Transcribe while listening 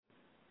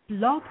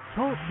Blog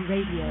Talk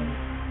Radio.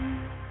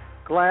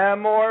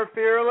 Glamour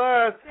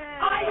Fearless.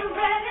 Are you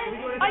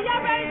ready? Are y'all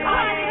ready?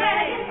 Are you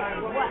ready?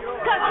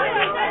 Cause we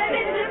are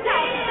ready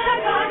today.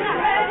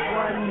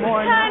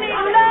 Honey,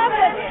 love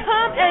has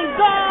come and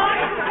gone,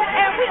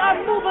 and we are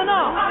moving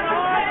on.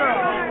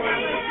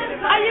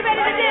 Are you ready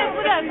to dance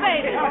with us,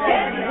 baby?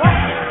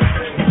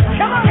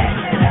 Come on.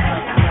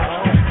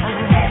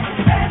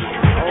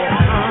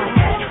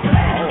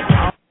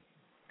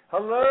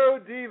 Hello,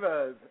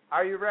 divas.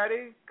 Are you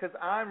ready? Because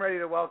I'm ready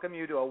to welcome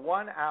you to a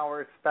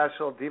 1-hour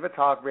special Diva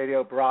Talk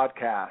Radio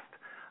broadcast.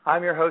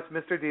 I'm your host,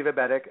 Mr.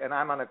 Divabetic, and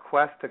I'm on a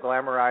quest to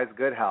glamorize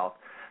good health.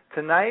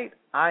 Tonight,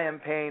 I am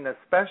paying a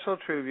special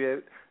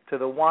tribute to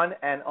the one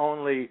and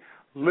only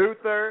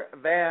Luther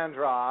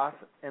Vandross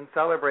in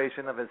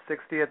celebration of his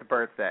 60th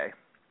birthday.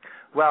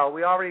 Well,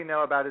 we already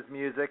know about his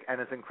music and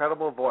his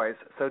incredible voice,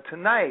 so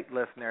tonight,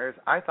 listeners,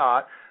 I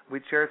thought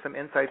we'd share some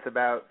insights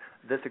about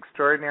this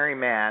extraordinary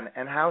man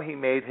and how he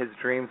made his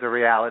dreams a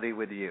reality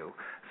with you.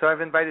 So I've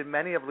invited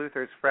many of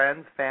Luther's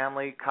friends,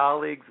 family,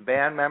 colleagues,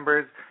 band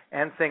members,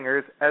 and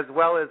singers, as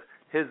well as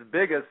his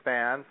biggest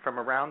fans from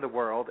around the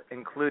world,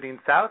 including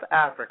South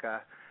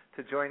Africa,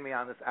 to join me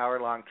on this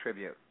hour-long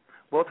tribute.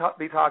 We'll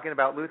be talking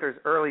about Luther's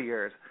early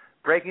years,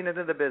 breaking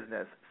into the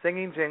business,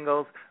 singing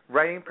jingles,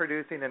 writing,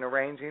 producing, and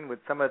arranging with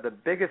some of the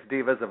biggest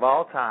divas of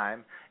all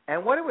time,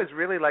 and what it was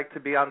really like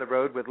to be on the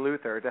road with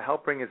Luther to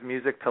help bring his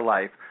music to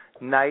life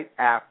night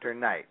after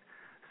night.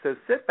 So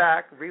sit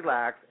back,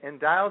 relax, and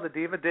dial the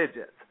diva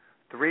digits,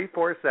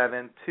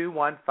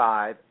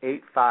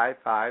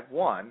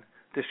 347-215-8551,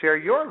 to share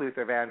your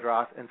Luther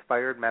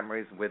Vandross-inspired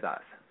memories with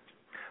us.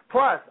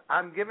 Plus,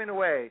 I'm giving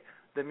away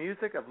the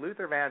music of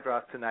Luther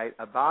Vandross tonight,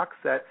 a box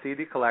set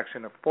CD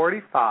collection of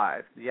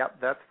 45, yep,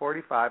 that's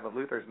 45 of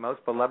Luther's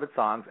most beloved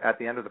songs at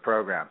the end of the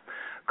program.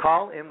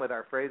 Call in with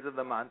our phrase of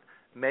the month,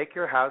 make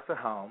your house a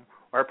home,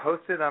 or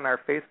post it on our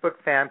Facebook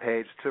fan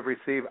page to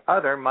receive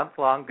other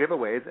month-long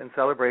giveaways in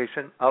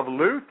celebration of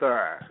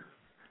Luther.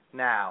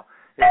 Now,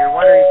 if you're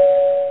wondering,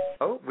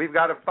 oh, we've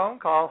got a phone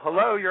call.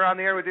 Hello, you're on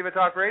the air with Diva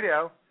Talk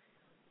Radio.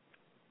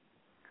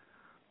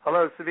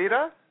 Hello,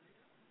 Savita?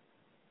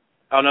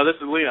 Oh, no, this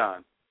is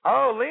Leon.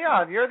 Oh,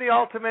 Leon, you're the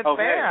ultimate fan.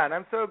 Hey.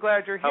 I'm so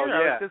glad you're here. Oh,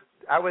 yeah.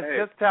 I was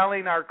just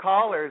telling our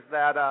callers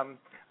that, our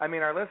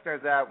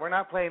listeners that we're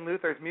not playing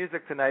Luther's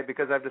music tonight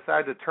because I've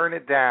decided to turn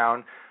it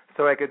down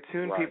so I could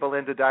tune people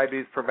into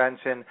diabetes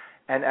prevention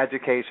and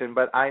education.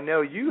 But I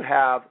know you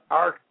have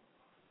our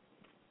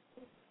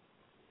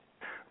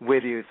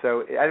with you.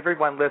 So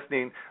everyone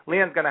listening,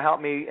 Leon's going to help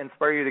me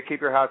inspire you to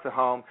keep your house at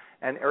home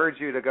and urge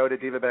you to go to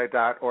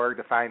divabetic.org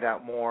to find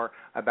out more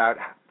about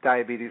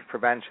diabetes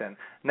prevention.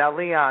 Now,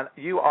 Leon,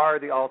 you are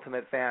the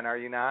ultimate fan, are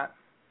you not?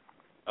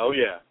 Oh,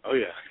 yeah.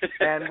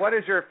 And what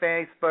is your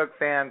Facebook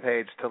fan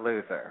page to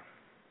Luther?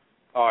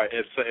 All right,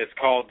 it's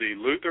called the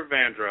Luther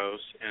Vandross,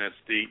 and it's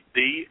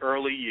the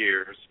early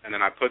years, and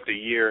then I put the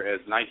year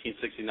as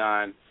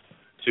 1969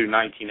 to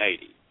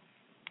 1980.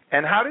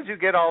 And how did you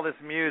get all this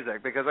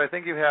music? Because I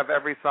think you have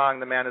every song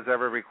the man has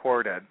ever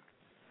recorded.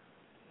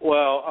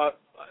 Well,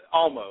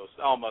 almost.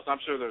 I'm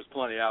sure there's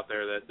plenty out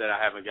there that I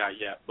haven't got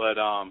yet. But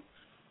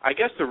I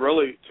guess to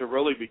really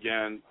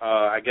begin,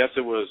 I guess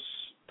it was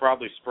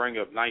probably spring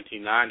of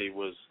 1990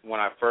 was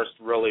when I first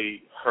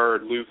really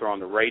heard Luther on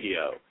the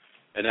radio,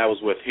 and that was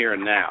with Here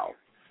and Now.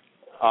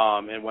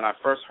 And when I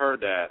first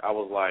heard that, I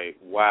was like,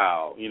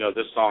 wow,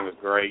 this song is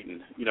great.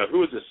 And,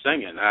 who is this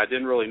singing? And I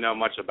didn't really know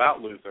much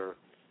about Luther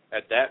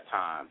at that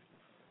time.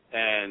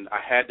 And I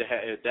had to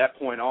at that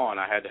point on,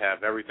 I had to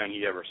have everything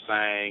he ever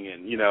sang.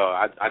 And,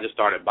 I just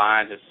started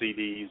buying his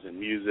CDs and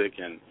music,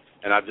 and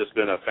I've just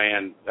been a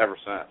fan ever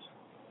since.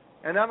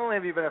 And not only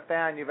have you been a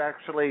fan, you've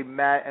actually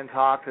met and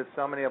talked to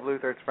so many of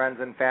Luther's friends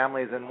and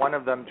families, and one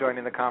of them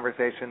joining the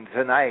conversation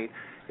tonight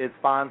is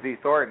Fonzie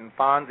Thornton.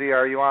 Fonzie,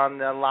 are you on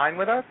the line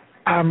with us?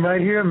 I'm right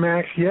here,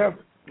 Max, yep.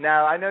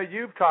 Now, I know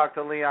you've talked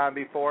to Leon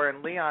before,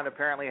 and Leon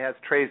apparently has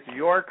traced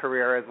your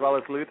career as well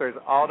as Luther's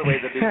all the way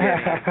to the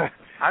beginning.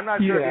 I'm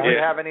not sure if you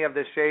have any of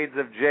the Shades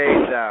of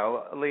Jade,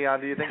 though. Leon,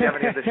 do you think you have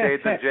any of the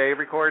Shades of Jade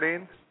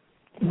recordings?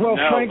 Well,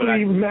 no,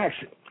 frankly, Max,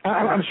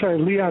 I'm sorry,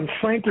 Leon,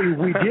 frankly,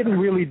 we didn't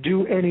really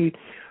do any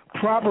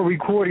proper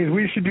recordings.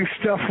 We used to do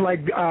stuff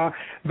like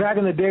back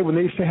in the day when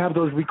they used to have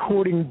those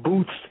recording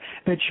booths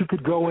that you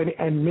could go in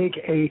and make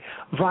a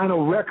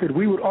vinyl record.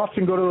 We would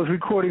often go to those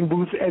recording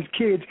booths as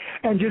kids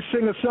and just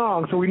sing a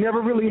song. So we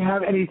never really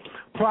have any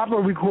proper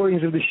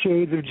recordings of the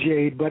Shades of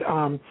Jade. But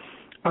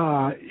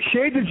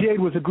Shades of Jade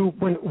was a group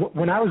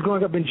when I was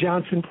growing up in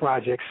Johnson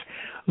Projects.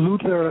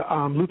 Luther's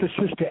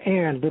sister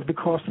Ann lived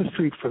across the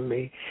street from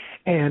me,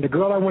 and the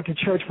girl I went to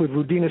church with,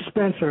 Rudina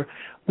Spencer,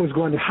 was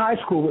going to high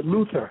school with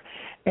Luther,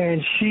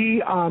 and she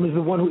is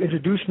the one who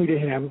introduced me to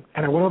him.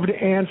 And I went over to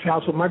Ann's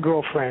house with my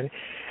girlfriend,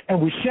 and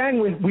we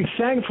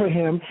sang for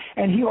him,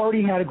 and he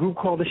already had a group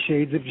called the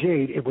Shades of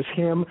Jade. It was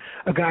him,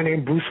 a guy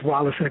named Bruce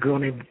Wallace, and a girl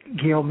named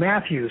Gail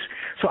Matthews.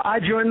 So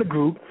I joined the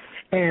group.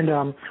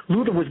 And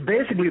Luther was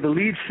basically the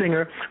lead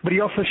singer, but he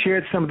also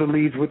shared some of the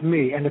leads with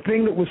me. And the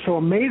thing that was so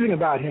amazing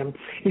about him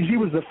is he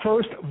was the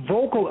first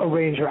vocal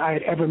arranger I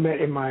had ever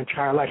met in my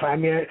entire life. I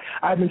mean,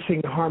 I've been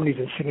singing harmonies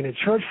and singing in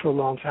church for a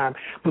long time,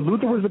 but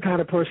Luther was the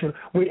kind of person,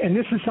 and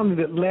this is something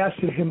that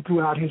lasted him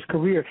throughout his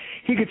career.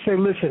 He could say,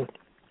 listen,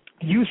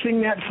 you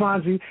sing that,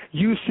 Fonzie,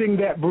 you sing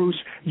that, Bruce,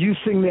 you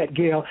sing that,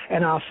 Gail,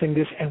 and I'll sing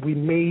this, and we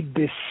made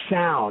this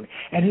sound.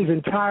 And his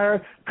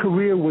entire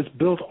career was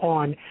built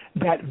on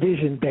that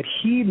vision that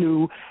he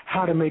knew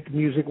how to make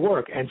music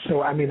work. And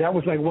so, I mean, that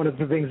was like one of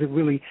the things that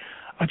really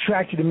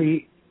attracted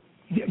me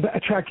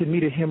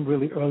to him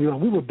really early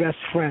on. We were best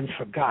friends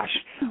for,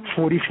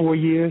 44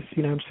 years,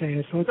 you know what I'm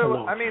saying? So it's a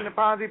long. I mean,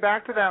 Fonzie,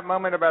 back to that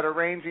moment about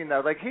arranging,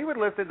 though. Like, he would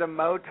listen to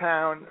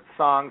Motown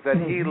songs that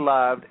he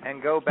loved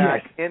and go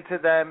back into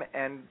them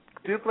and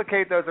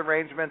duplicate those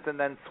arrangements and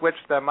then switch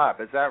them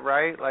up. Is that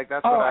right? Like,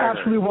 that's what I heard.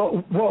 Absolutely.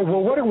 Well,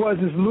 what it was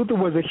is Luther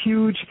was a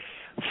huge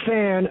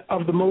fan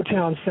of the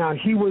Motown sound.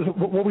 He was,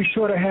 what we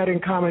sort of had in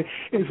common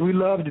is we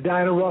loved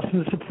Diana Ross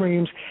and the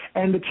Supremes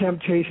and the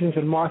Temptations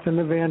and Martha and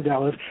the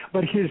Vandellas,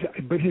 but his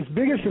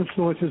biggest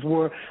influences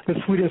were the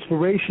Sweet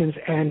Inspirations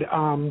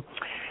and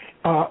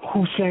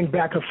who sang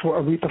backup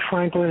for Aretha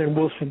Franklin and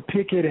Wilson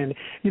Pickett and,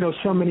 you know,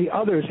 so many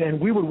others. And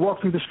we would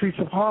walk through the streets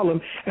of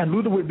Harlem, and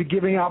Luther would be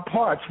giving out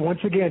parts. Once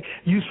again,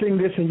 you sing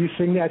this and you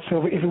sing that.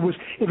 So if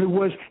it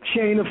was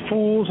Chain of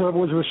Fools, or if it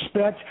was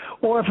Respect,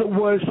 or if it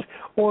was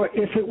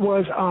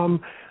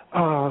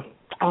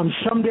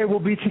Someday We'll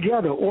Be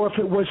Together, or if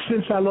it was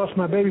Since I Lost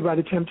My Baby by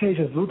the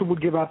Temptations, Luther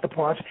would give out the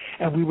parts,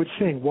 and we would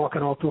sing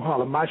Walking All Through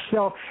Harlem.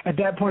 Myself, at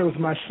that point, it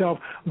was myself,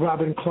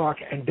 Robin Clark,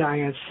 and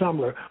Diane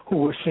Sumler who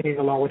were singing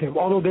along with him.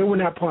 Although they were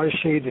not part of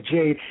Shades of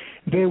Jade,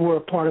 they were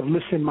part of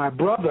Listen, My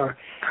Brother,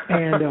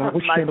 and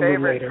which came a little later.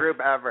 My favorite group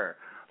ever,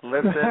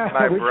 Listen,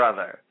 My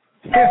Brother.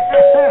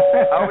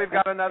 Oh, we've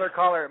got another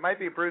caller. It might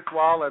be Bruce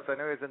Wallace. I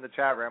know he's in the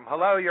chat room.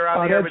 Hello, you're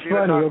on the air with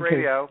Diva Talk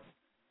Radio.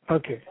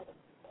 Okay.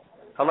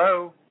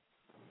 Hello.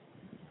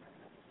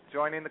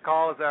 Joining the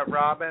call, is that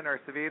Robin or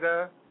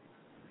Savita?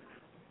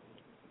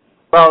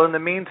 Well, in the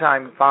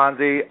meantime,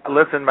 Fonzie,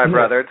 listen, my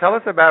brother, tell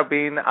us about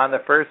being on the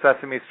first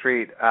Sesame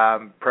Street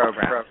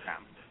program.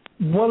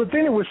 Well, the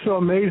thing that was so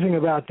amazing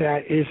about that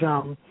is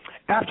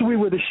after we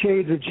were the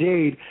Shades of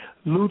Jade,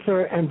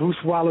 Luther and Bruce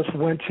Wallace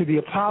went to the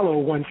Apollo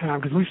one time,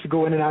 because we used to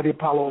go in and out of the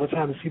Apollo all the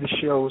time to see the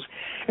shows.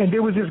 And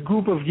there was this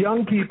group of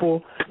young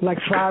people, like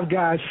 5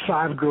 guys,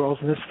 5 girls,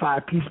 in this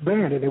 5-piece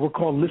band, and they were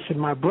called Listen,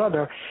 My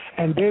Brother,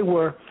 and they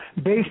were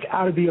based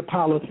out of the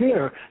Apollo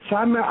Theater. So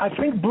I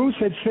think Bruce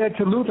had said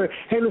to Luther,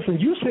 hey, listen,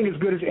 you sing as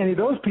good as any of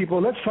those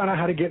people. Let's find out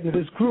how to get into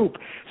this group.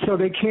 So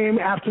they came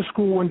after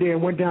school one day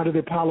and went down to the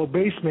Apollo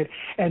basement,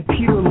 and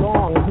Peter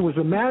Long, who was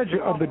the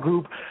manager of the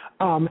group,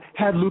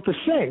 had Luther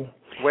sing.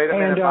 Wait a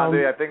minute,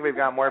 Fonzie. I think we've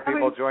got more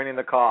people joining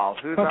the call.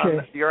 Who's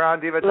on? You're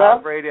on Diva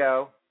Talk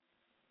Radio.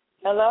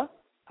 Hello?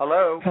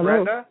 Hello,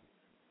 Brenda?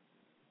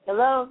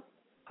 Hello?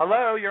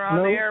 Hello, you're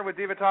on the air with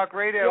Diva Talk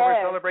Radio. Yeah.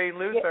 We're celebrating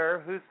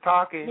Luther. Who's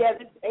talking? Yeah,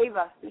 this is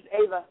Ava. This is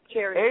Ava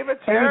Cherry. Ava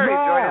Cherry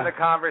joining the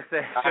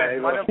conversation. Hi,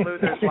 one of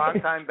Luther's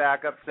longtime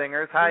backup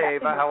singers. Hi,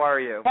 Ava. How are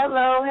you?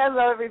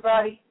 Hello,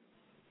 everybody.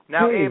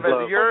 Now,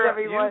 Ava,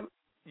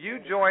 you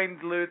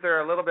joined Luther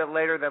a little bit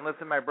later than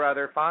Listen, My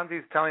Brother.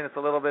 Fonzie's telling us a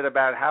little bit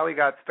about how he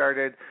got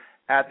started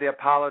at the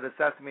Apollo to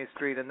Sesame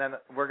Street, and then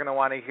we're going to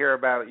want to hear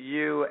about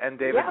you and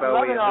David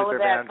Bowie and Luther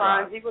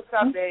Vandross. Fonzie. What's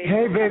up, Dave?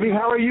 Hey, baby,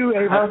 how are you,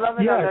 Ava? I'm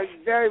loving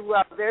it. Very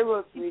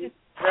well, sweetie.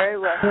 Very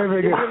well.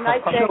 Very good. It's a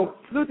nice day.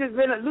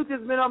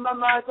 Luther's been on my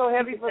mind so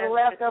heavy for the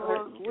last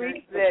couple of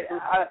weeks that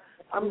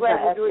I'm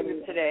glad we're doing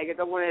this today,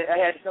 because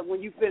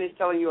when you finish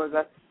telling yours,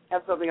 I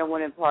have something I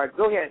want to impart.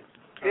 Go ahead.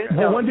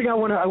 Well, one thing I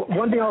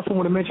also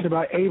want to mention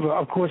about Ava,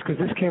 of course, because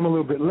this came a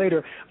little bit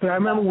later, but I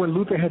remember when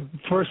Luther had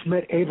first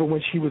met Ava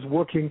when she was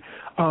working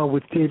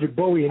with David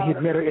Bowie, and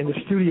he'd met her in the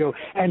studio.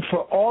 And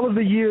for all of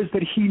the years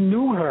that he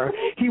knew her,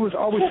 he was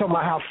always talking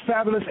about how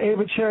fabulous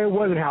Ava Cherry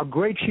was and how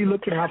great she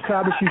looked and how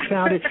fabulous she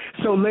sounded.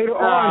 So later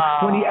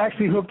on, when he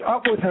actually hooked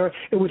up with her,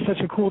 it was such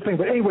a cool thing.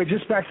 But anyway,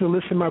 just back to the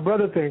Listen, My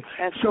Brother thing.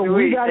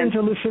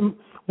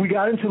 We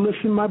got into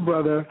Listen, My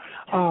Brother.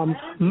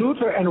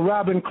 Luther and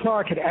Robin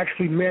Clark had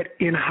actually met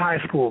in high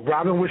school.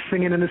 Robin was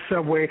singing in the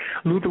subway.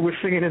 Luther was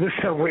singing in the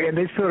subway, and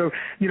they sort of,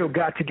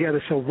 got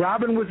together. So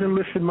Robin was in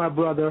Listen, My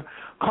Brother.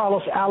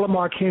 Carlos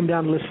Alomar came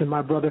down to Listen,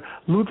 My Brother.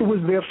 Luther was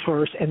there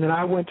first, and then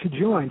I went to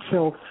join.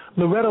 So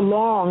Loretta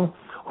Long,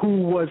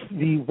 who was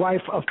the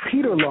wife of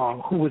Peter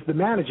Long, who was the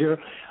manager,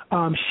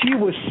 she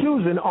was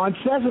Susan on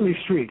Sesame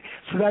Street.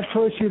 So that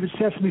first year that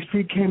Sesame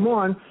Street came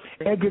on,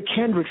 Edgar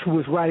Kendricks, who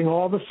was writing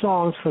all the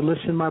songs for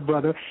Listen, My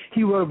Brother,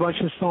 he wrote a bunch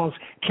of songs,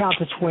 Count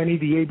to 20,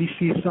 the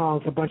ABC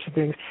songs, a bunch of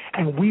things,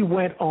 and we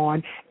went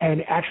on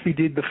and actually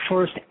did the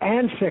first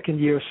and second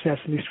year of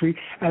Sesame Street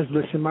as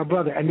Listen, My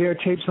Brother, and there are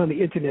tapes on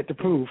the Internet to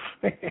prove.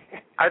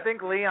 I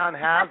think Leon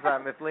has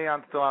them. If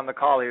Leon's still on the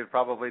call, he would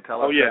probably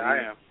tell us. Oh, yeah,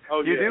 I am.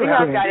 Oh, you yeah. do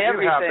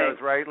have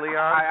those, right, Leon?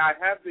 I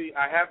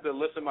have the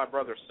Listen, My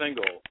Brother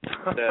single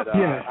that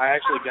I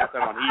actually got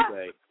that on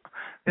eBay.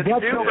 It's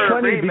That's due so for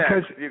funny a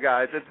remix, because you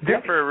guys. It's due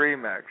for a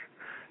remix.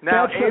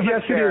 Now, Ava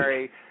yes,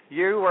 Cherry,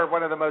 you were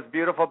one of the most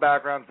beautiful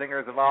background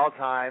singers of all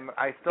time.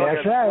 I still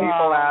That's get right.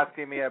 people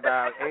asking me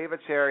about Ava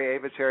Cherry,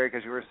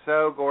 because you were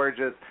so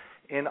gorgeous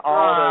in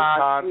all those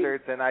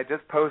concerts, and I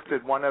just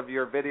posted one of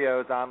your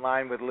videos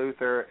online with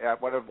Luther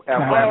at Wembley.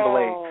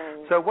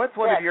 So what's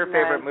one of your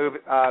favorite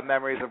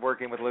memories of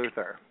working with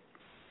Luther?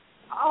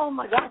 Oh,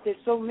 my God, there's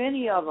so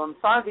many of them.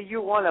 Fonzie,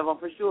 you're one of them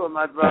for sure,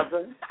 my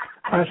brother.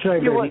 That's right,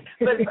 baby.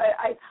 But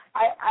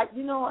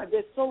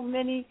there's so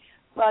many,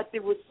 but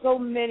there were so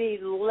many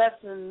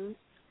lessons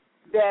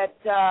that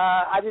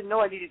I didn't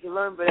know I needed to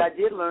learn, but I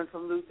did learn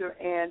from Luther,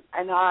 and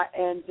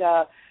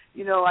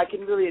I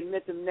can really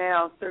admit them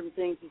now. Certain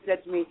things he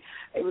said to me.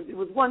 It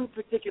was one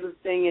particular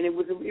thing, and it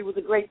was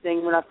a great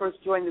thing when I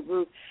first joined the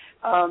group.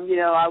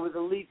 I was a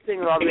lead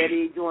singer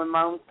already, doing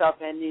my own stuff,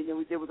 and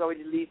there was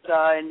already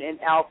Lisa and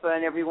Alpha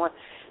and everyone,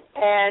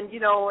 and we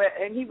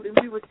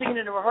were singing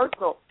in a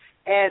rehearsal,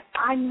 and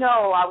I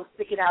know I was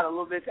sticking out a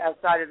little bit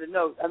outside of the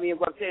note. I mean,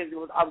 what I'm saying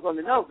was I was on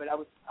the note, but I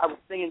was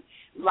singing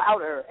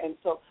louder, and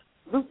so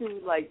Luther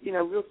was like,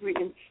 real sweet,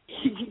 and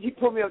he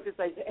pulled me up to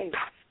say, hey.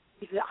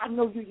 He said, I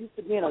know you used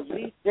to being a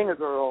lead singer,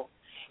 girl.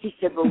 He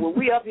said, but when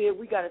we up here,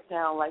 we got to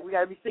sound like we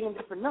got to be singing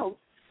different notes,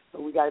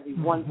 but we got to be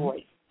one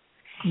voice.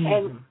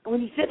 And when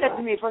he said that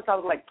to me, at first I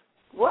was like,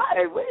 what?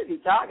 What is he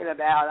talking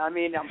about? I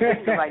mean, I'm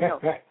thinking the right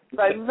note.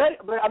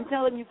 But I'm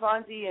telling you,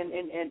 Fonzie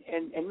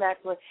and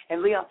Maxwell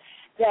and Leon,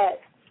 that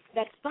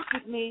stuck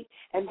with me.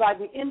 And by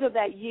the end of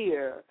that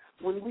year,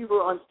 when we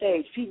were on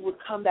stage, people would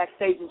come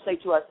backstage and say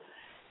to us,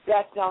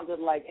 that sounded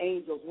like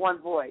angels,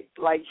 one voice,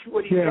 like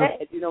what he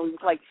said. It was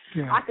like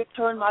I could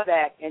turn my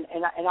back and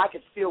I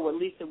could feel what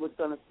Lisa was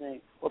going to sing,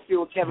 or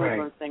feel what Kevin was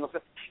going to sing, or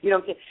what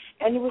I'm saying.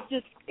 And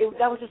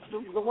that was just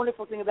the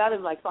wonderful thing about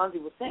him. Like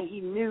Fonzie was saying, he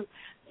knew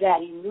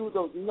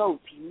those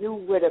notes, he knew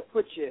where to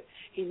put you,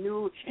 he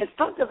knew. And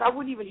sometimes I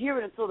wouldn't even hear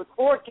it until the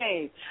chord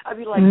came. I'd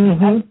be like,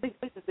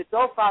 Lisa said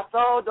do fa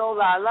sol, do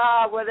la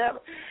la, whatever.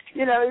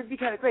 It'd be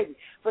kind of crazy.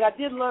 But I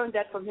did learn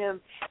that from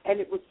him, and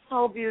it was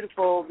so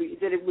beautiful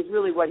that it was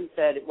really what he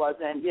said it was,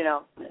 and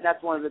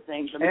that's one of the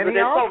things. I mean, but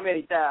there's so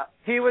many times.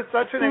 He was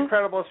such an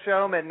incredible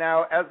showman.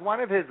 Now, as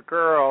one of his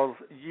girls,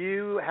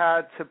 you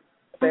had to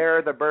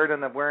bear the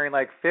burden of wearing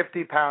like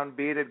 50-pound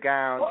beaded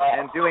gowns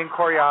and doing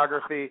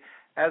choreography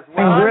as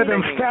well. And wear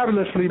them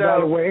fabulously, by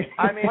the way.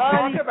 I mean,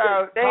 talk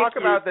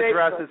about the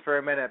dresses for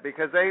a minute,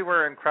 because they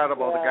were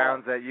incredible. The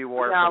gowns that you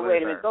wore. Now, for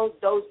wait a Luther.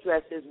 minute. Those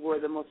dresses were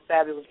the most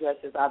fabulous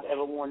dresses I've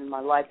ever worn in my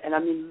life. And I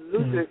mean,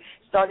 Luther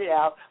started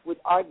out with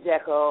Art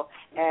Deco,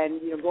 and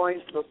going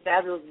to those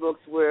fabulous books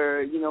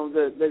where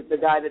the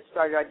guy that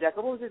started Art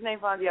Deco. What was his name,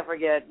 Fonzie? I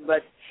forget.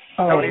 But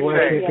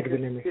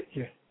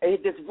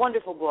this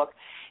wonderful book,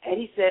 and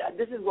he said,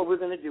 "This is what we're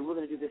going to do. We're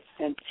going to do this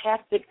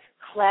fantastic,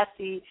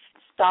 classy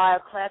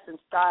class and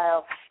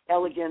style,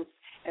 elegance,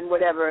 and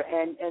whatever."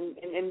 And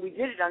we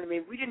did it. I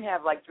mean, we didn't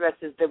have like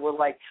dresses that were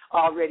like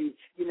already,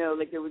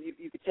 like there was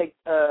you could take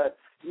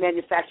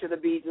manufacture the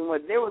beads and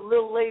what. There were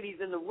little ladies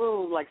in the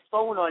room like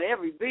sewing on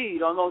every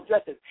bead on those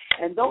dresses,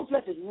 and those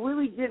dresses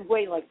really did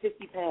weigh like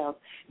 50 pounds.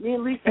 Me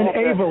and Lisa. And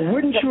Ava,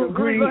 wouldn't you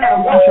agree?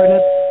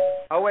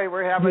 Oh wait,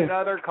 we have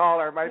another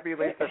caller. It might be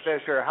Lisa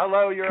Fisher.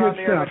 Hello, you're on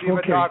the air with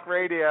Diva Talk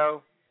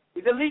Radio.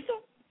 Is it Lisa?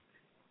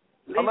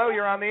 Hello,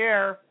 you're on the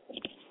air.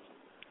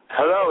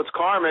 Hello, it's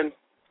Carmen.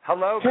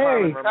 Hello,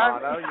 Carmen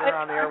Romano. You're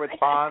on the air with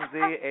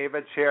Fonzie,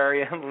 Ava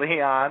Cherry, and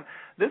Leon.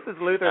 This is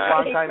Luther's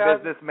longtime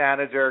business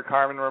manager,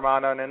 Carmen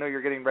Romano, and I know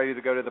you're getting ready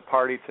to go to the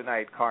party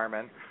tonight,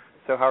 Carmen.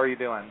 So how are you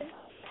doing?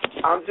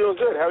 I'm doing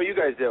good. How are you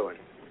guys doing?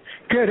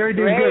 Good. How are you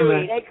doing? Good,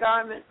 man. Hey,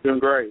 Carmen. Doing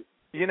great.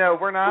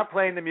 We're not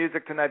playing the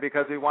music tonight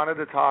because we wanted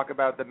to talk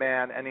about the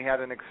man, and he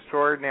had an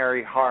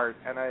extraordinary heart,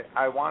 and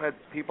I wanted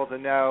people to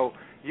know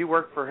you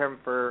worked for him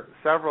for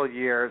several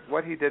years,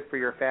 what he did for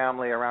your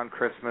family around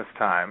Christmas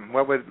time.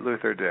 What would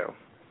Luther do?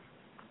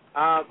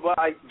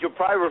 You're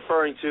probably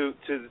referring to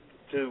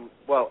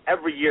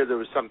every year there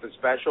was something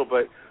special,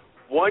 but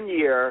one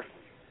year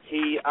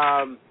he,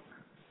 and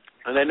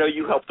I know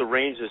you helped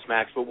arrange this,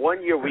 Max, but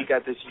one year we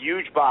got this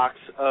huge box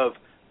of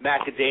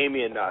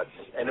macadamia nuts,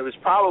 and it was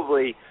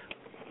probably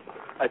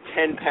a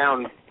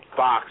 10-pound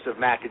box of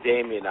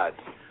macadamia nuts.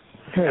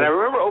 And I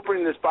remember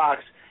opening this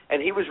box,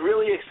 and he was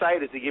really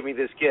excited to give me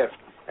this gift.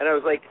 And I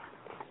was like,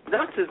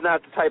 nuts is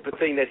not the type of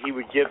thing that he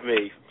would give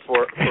me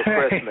for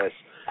Christmas.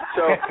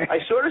 So I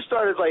sort of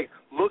started, like,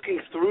 looking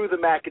through the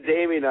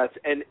macadamia nuts,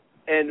 and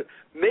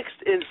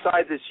mixed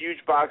inside this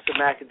huge box of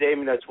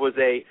macadamia nuts was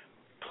a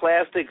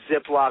plastic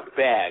Ziploc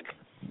bag.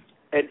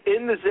 And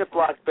in the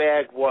Ziploc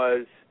bag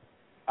was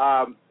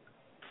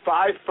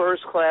 5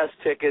 first-class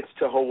tickets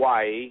to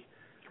Hawaii,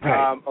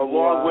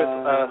 along with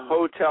a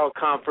hotel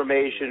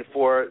confirmation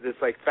for this,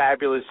 like,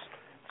 fabulous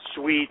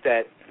suite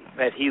that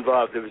he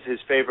loved. It was his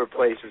favorite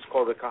place. It was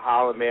called the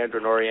Kahala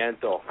Mandarin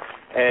Oriental.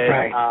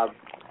 And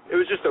it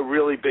was just a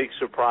really big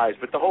surprise.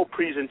 But the whole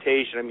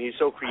presentation, I mean, he's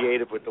so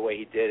creative with the way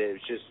he did it. It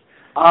was just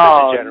such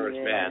a generous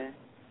man.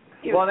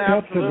 Well,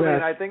 absolutely,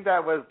 and I think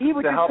that was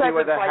to help you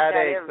with the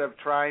headaches of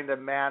trying to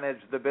manage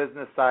the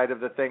business side of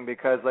the thing,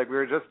 because like we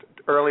were just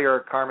earlier,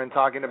 Carmen,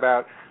 talking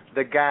about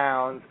the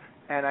gowns,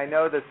 and I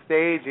know the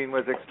staging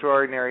was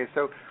extraordinary.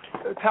 So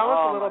tell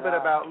us a little bit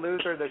about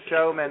Luther the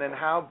showman and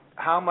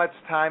how much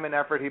time and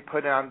effort he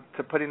put on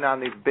to putting on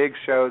these big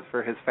shows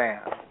for his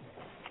fans.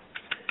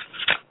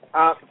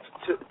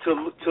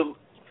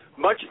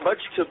 Much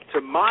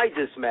to my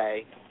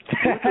dismay,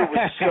 Luther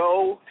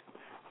was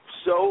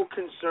so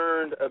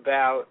concerned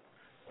about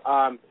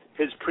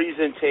his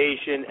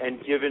presentation and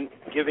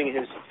giving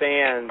his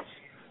fans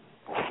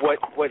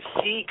what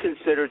he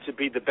considered to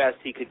be the best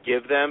he could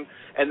give them.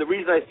 And the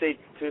reason I say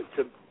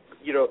to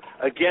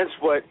against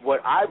what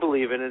I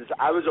believe in is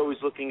I was always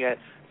looking at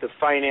the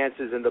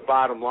finances and the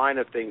bottom line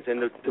of things,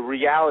 and the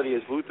reality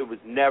is Luther was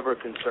never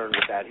concerned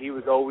with that. He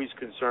was always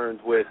concerned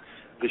with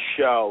the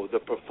show, the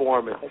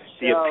performance,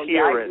 the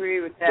appearance, I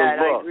agree with that.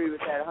 the look. I agree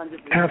with that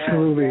 100%.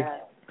 Absolutely.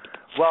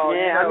 Well,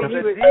 yeah, the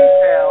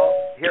detail.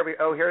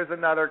 Here's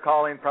another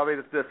calling, probably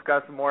to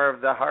discuss more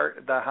of the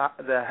heart, the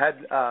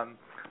head.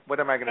 What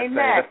am I going to say?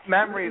 Max, the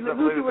memories of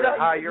Luther.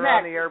 Hi, you're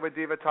on the air with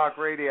Diva Talk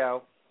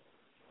Radio.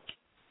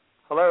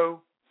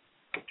 Hello,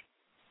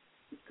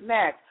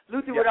 Max.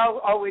 Luther would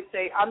always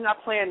say, "I'm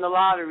not playing the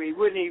lottery,"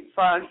 wouldn't he?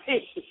 Fun.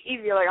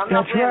 He'd be like, "I'm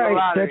not playing the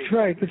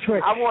lottery." That's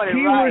right. I want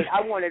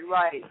it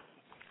right.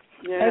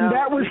 You know? And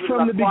that was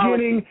from the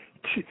beginning.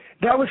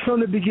 That was from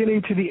the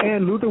beginning to the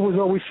end. Luther was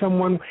always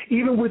someone,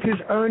 even with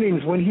his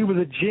earnings, when he was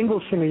a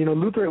jingle singer. You know,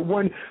 Luther at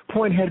one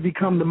point had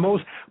become the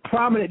most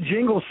prominent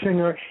jingle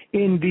singer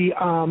in the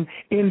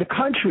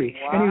country,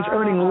 and he was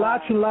earning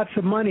lots and lots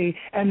of money.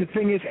 And the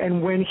thing is,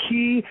 and when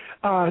he,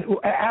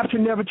 after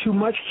Never Too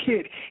Much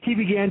hit, he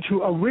began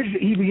to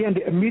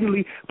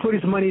immediately put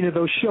his money into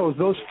those shows.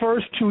 Those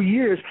first 2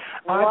 years,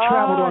 I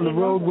traveled on the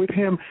road with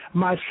him.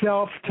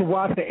 Myself,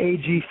 Tawatha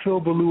A.G.,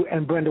 Phil Ballou,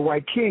 and Brenda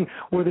White King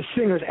were the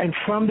singers, and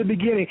from the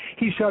beginning,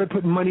 he started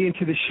putting money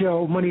into the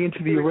show, money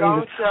into the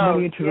arrangements,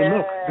 money into the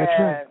look. That's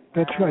right.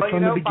 Well,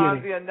 from the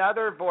beginning. Fonzie,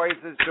 another voice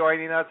is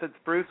joining us. It's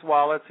Bruce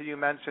Wallace, who you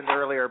mentioned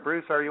earlier.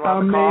 Bruce, are you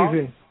on the call?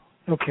 Amazing.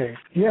 Okay.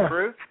 Yeah.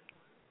 Bruce?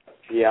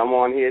 Yeah, I'm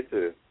on here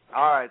too.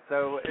 All right.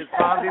 So is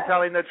Fonzie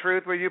telling the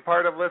truth? Were you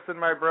part of Listen,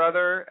 My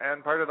Brother,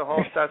 and part of the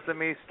whole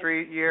Sesame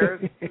Street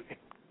years?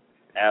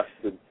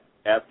 After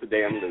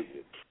damn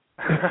Luther.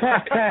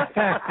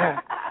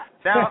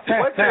 Now,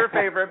 what's your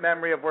favorite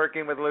memory of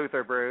working with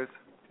Luther, Bruce?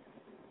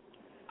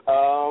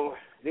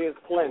 There's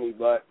plenty,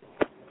 but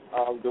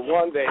the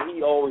one that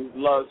he always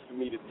loves for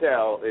me to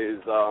tell is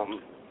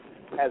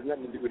has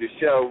nothing to do with the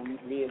show.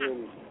 Me and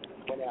him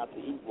went out to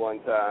eat one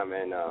time,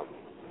 and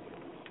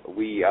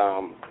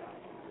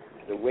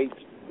the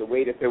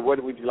waiter said,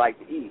 "What would you like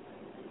to eat?"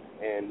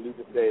 And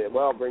Luther said,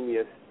 "Well, bring me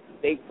a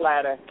steak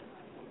platter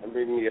and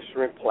bring me a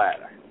shrimp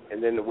platter."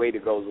 And then the waiter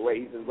goes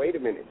away. He says, "Wait a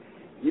minute,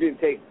 you didn't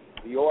take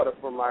the order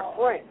from my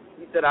friend."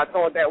 He said, "I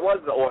thought that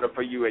was the order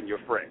for you and your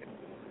friend."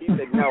 He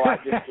said, "No, I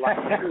just like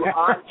 2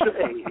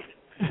 entrees."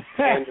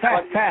 And the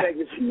funny thing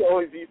is, he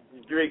always used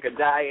to drink a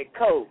Diet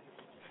Coke.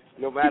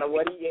 No matter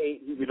what he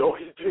ate, he would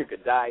always drink a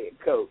Diet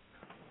Coke.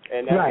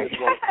 And that was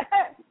one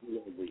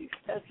of the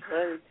That's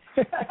funny.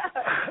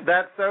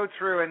 That's so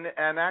true.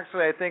 And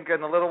actually, I think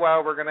in a little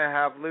while we're going to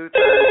have Luther.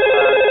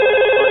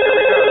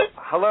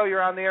 Hello,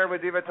 you're on the air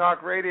with Diva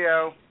Talk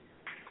Radio.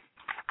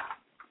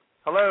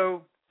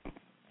 Hello.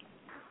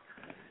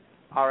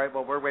 All right,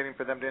 well, we're waiting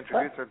for them to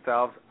introduce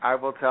themselves. I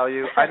will tell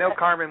you. I know,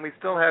 Carmen, we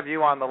still have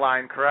you on the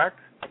line, correct?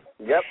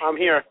 Yep, I'm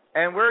here.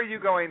 And where are you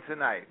going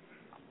tonight?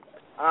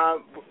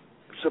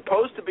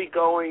 Supposed to be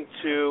going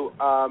to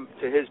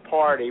his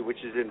party,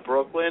 which is in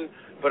Brooklyn,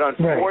 but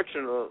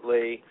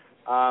unfortunately,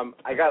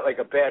 I got like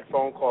a bad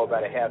phone call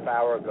about a half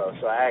hour ago,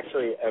 so I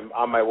actually am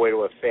on my way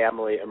to a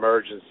family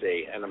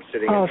emergency, and I'm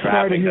sitting in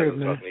traffic.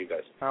 You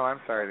guys. Oh, I'm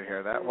sorry to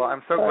hear that. Well,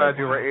 I'm so glad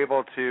you were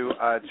able to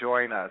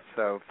join us.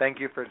 So thank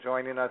you for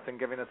joining us and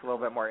giving us a little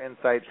bit more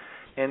insight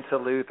into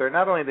Luther,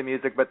 not only the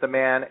music, but the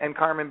man. And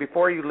Carmen,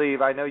 before you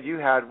leave, I know you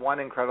had one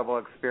incredible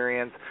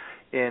experience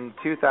in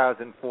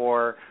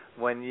 2004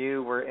 when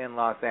you were in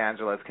Los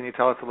Angeles. Can you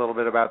tell us a little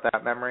bit about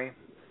that memory?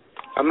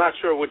 I'm not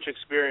sure which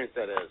experience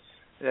that is.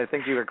 I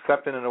think you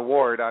accepted an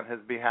award on his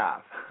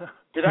behalf.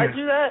 Did I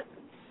do that?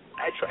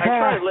 I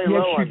tried to lay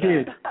low on that. Yes,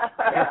 you did.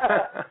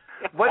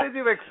 What did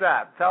you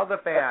accept? Tell the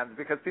fans,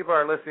 because people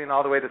are listening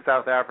all the way to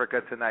South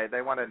Africa tonight.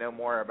 They want to know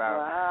more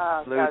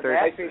about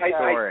Luther's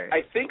story.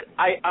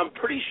 I'm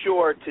pretty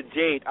sure to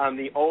date I'm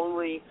the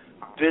only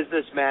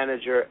business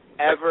manager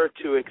ever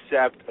to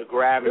accept a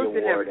Grammy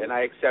Award, and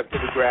I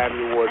accepted a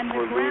Grammy Award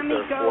for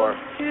Luther for...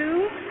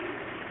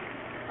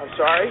 I'm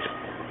sorry?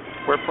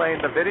 We're playing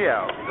the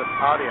video, the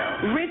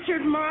audio.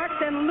 Richard Marx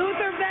and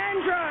Luther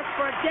Vandross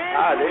for Dance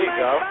there with you My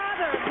go.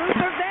 Father,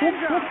 Luther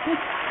Vandross.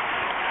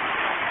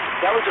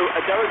 That was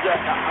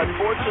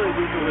unfortunately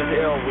Luther was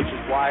ill, which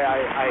is why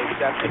I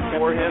accepted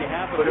for him,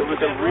 but it was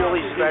a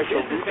really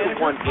special. Luther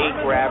won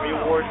 8 Grammy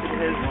Awards in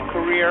his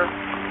career,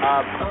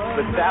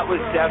 but that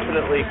was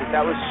definitely, because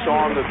that was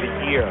Song of the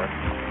Year,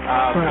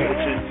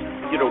 which is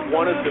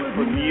one of the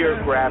premier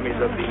Grammys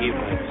of the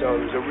evening. So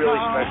it was a really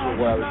special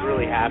day. I was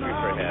really happy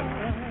for him.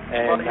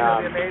 And,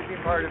 the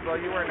amazing part is, while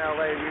you were in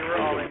L.A., we were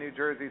all in New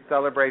Jersey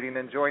celebrating,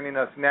 and joining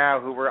us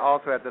now, who were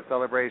also at the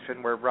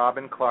celebration, were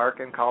Robin Clark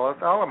and Carlos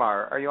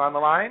Alomar. Are you on the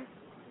line?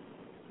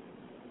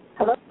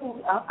 Hello,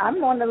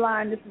 I'm on the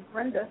line. This is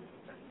Brenda.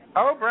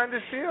 Oh, Brenda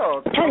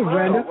Shields. Hey,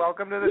 Brenda.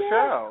 Welcome to the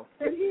show.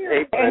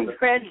 Hey, Brenda.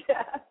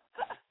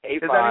 Hey,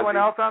 is anyone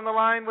else on the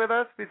line with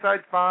us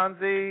besides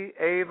Fonzie,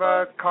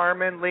 Ava,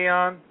 Carmen,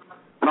 Leon?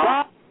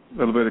 A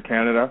little bit of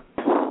Canada.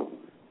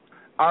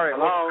 All right.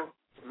 Hello.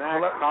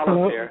 Max,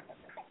 Carlos here.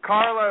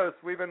 Carlos,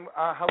 we've been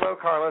hello,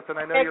 Carlos, and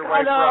I know your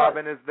wife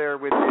Robin is there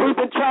with you. We've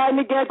been trying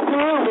to get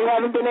through. We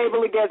haven't been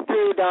able to get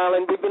through,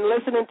 darling. We've been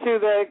listening to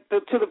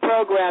the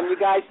program. You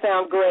guys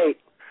sound great.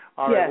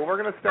 All right. Well,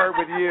 we're going to start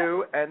with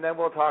you, and then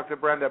we'll talk to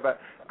Brenda. But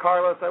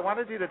Carlos, I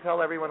wanted you to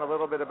tell everyone a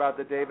little bit about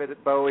the David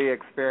Bowie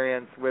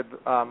experience with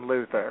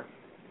Luther.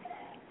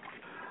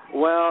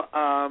 Well,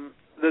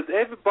 the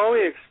David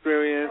Bowie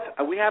experience,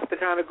 we have to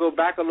kind of go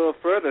back a little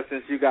further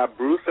since you got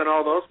Bruce and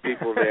all those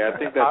people there. I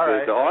think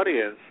that the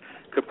audience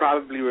could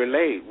probably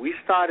relate. We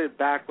started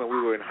back when we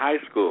were in high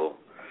school.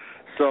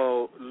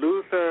 So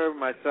Luther,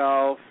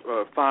 myself,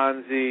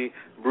 Fonzie,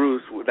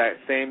 Bruce, that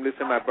same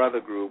Listen My Brother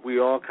group, we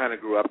all kind of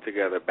grew up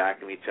together,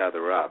 backing each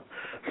other up.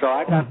 So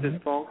I got this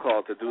phone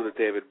call to do the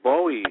David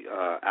Bowie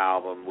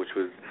album, which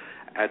was,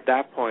 at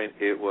that point,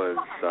 it was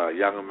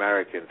Young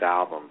Americans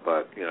album,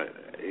 but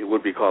it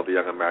would be called the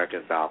Young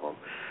Americans album.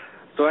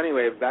 So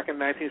anyway, back in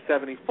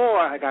 1974,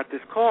 I got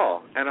this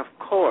call. And, of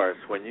course,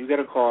 when you get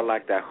a call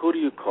like that, who do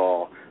you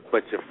call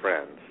but your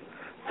friends?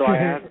 So I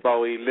asked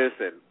Bowie,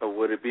 listen,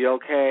 would it be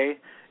okay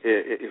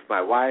if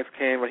my wife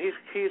came? And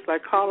he's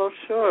like, Carlos,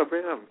 sure,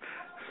 bring him.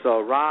 So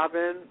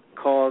Robin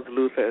calls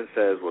Luther and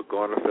says, we're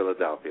going to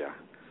Philadelphia.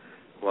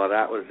 Well,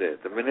 that was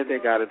it. The minute they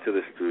got into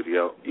the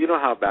studio, you know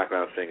how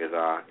background singers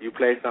are. You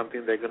play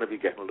something, they're going to be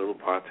getting a little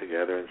part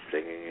together and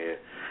singing it.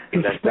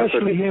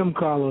 Especially him,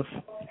 Carlos.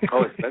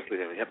 Oh, especially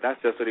him. Yep,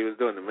 that's just what he was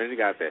doing. The minute he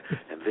got there,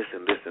 and this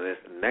and this and this.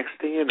 Next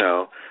thing you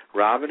know,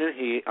 Robin and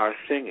he are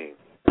singing.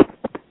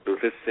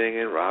 Luther's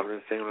singing, Robin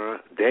is singing.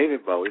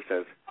 David Bowie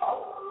says,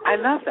 I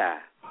love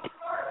that.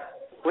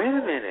 Wait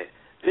a minute.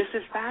 This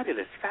is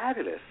fabulous,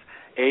 fabulous.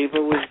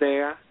 Ava was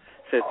there.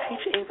 Said,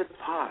 teach Ava the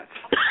parts.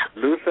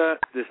 Luther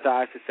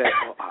decides to say,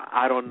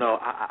 I don't know.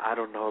 I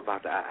don't know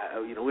about that.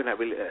 We're not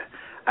really.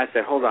 I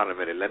said, hold on a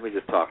minute. Let me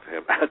just talk to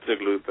him. I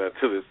took Luther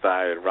to the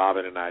side, and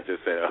Robin and I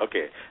just said,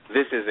 okay,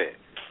 this is it.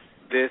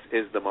 This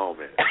is the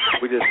moment.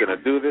 We're just going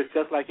to do this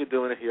just like you're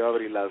doing it. He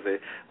already loves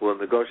it. We'll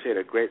negotiate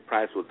a great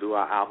price. We'll do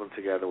our album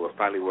together. We'll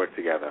finally work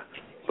together.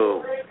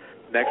 Boom.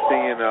 Next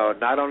thing you know,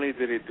 not only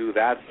did he do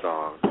that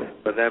song,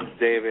 but then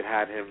David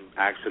had him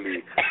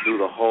actually do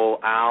the whole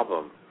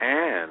album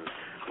and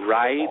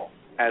write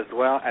as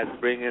well as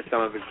bring in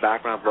some of his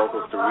background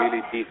vocals to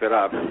really beef it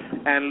up.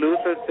 And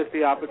Luther took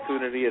the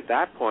opportunity at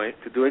that point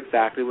to do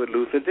exactly what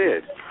Luther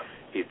did.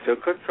 He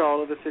took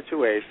control of the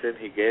situation.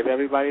 He gave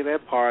everybody their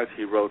parts.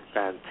 He wrote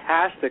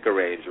fantastic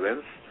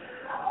arrangements,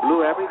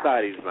 blew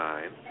everybody's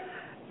mind.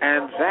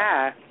 And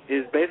that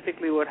is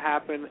basically what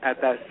happened at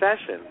that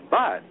session.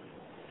 But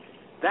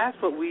that's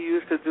what we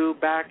used to do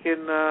back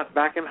in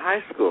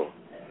high school.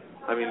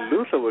 I mean,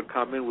 Luther would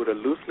come in with a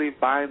loosely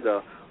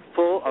binder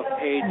full of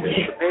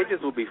pages. The pages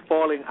would be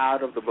falling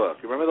out of the book.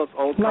 You remember those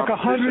old like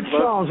 100 books?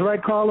 songs,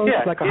 right, Carlos?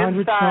 Yeah, like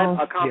 100 songs.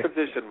 A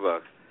composition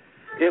book.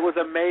 It was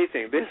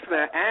amazing.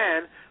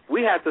 And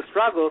we had to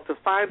struggle to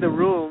find a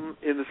room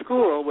in the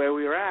school where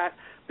we were at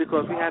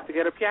because we had to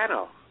get a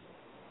piano.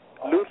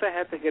 Luther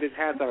had to get his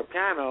hands on a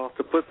piano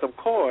to put some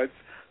chords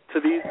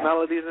to these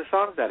melodies and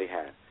songs that he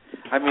had.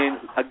 I mean,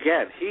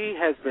 again, he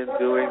has been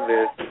doing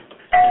this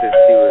since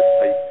he was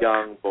a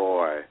young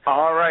boy.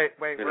 All right,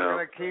 wait, we're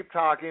going to keep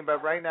talking,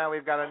 but right now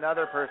we've got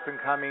another person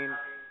coming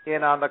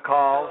in on the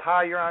call.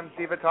 Hi, you're on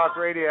Diva Talk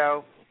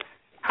Radio.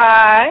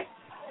 Hi.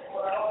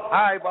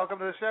 Hi, welcome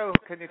to the show.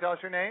 Can you tell us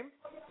your name?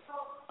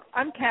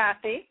 I'm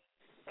Kathy.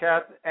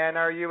 Kath, and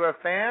are you a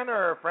fan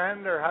or a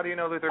friend, or how do you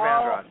know Luther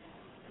Vandross?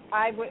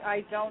 I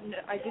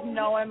didn't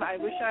know him. I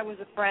wish I was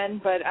a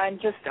friend, but I'm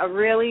just a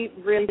really,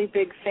 really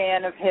big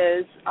fan of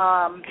his.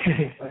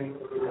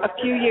 A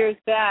few years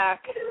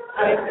back,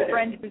 I have a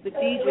friend who's a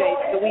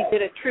DJ, so we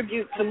did a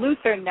tribute to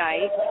Luther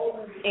night,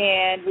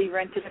 and we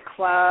rented a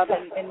club,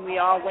 and we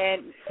all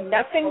went,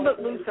 nothing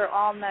but Luther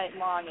all night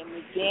long, and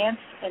we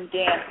danced and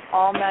danced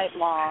all night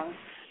long.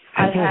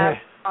 I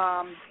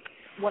have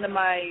one of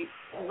my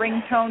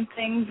ringtone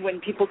things when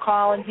people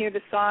call and hear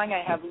the song.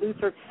 I have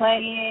Luther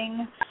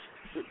playing.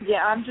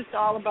 Yeah, I'm just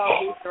all about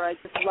Luther. I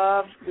just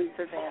love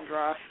Luther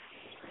Vandross.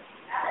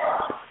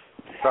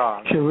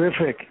 Song.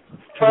 Terrific.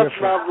 First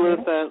love,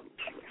 Luther.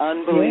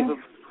 Unbelievable.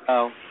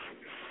 Yeah.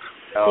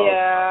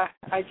 Yeah,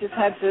 I just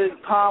had to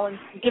call and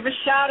give a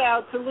shout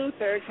out to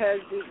Luther because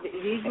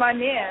he's my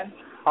man.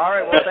 All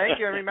right, well, thank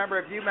you. And remember,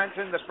 if you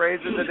mention the phrase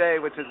of the day,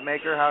 which is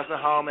make your house a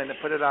home, and to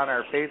put it on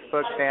our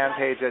Facebook fan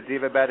page at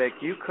Divabetic,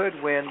 you could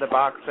win the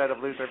box set of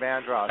Luther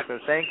Vandross. So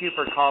thank you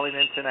for calling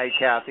in tonight,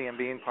 Kathy, and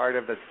being part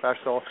of the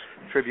special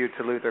tribute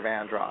to Luther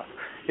Vandross.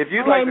 If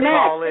you'd like to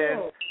call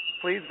in,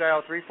 please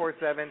dial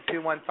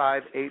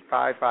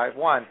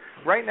 347-215-8551.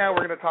 Right now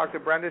we're going to talk to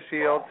Brenda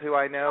Shields, who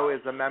I know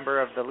is a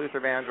member of the Luther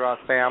Vandross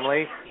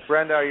family.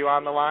 Brenda, are you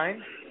on the line?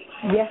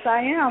 Yes, I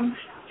am.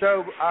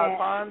 So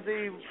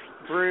Fonzie,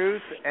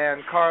 Bruce,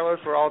 and Carlos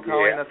were all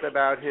telling us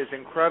about his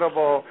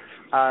incredible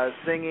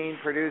singing,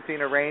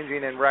 producing,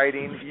 arranging, and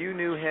writing. You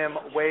knew him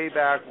way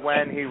back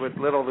when he was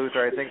Little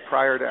Luther, I think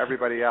prior to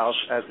everybody else,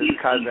 as his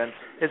cousin.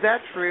 Is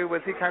that true?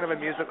 Was he kind of a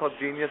musical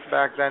genius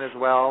back then as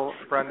well,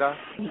 Brenda?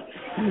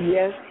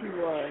 Yes, he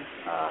was.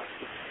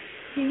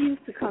 He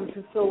used to come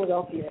to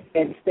Philadelphia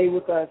and stay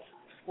with us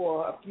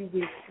for a few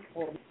weeks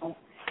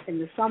in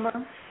the summer,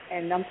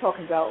 and I'm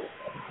talking about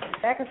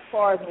back as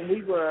far as when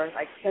we were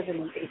like 7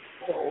 and 8 years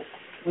old.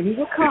 When he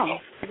would come,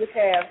 he would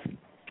have,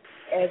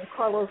 as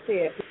Carlos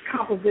said, his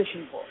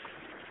composition book,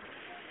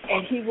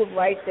 and he would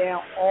write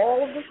down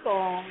all of the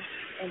songs,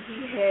 and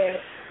he had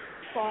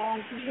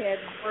songs, he had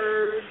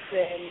words,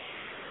 and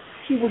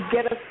he would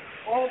get us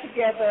all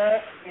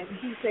together, and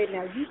he'd say,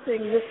 now you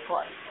sing this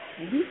part,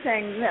 and you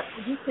sing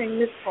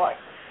this part,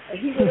 and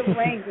he would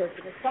arrange us,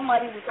 and if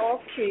somebody was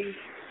off key,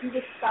 he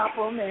would stop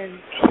them and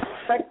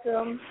correct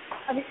them.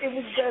 I mean, it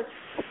was just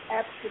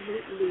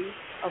absolutely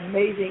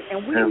amazing,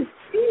 and we would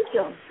see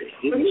them. But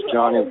he would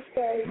always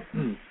say,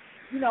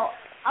 you know,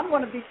 I'm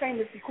going to be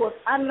famous because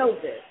I know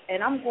this,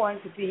 and I'm going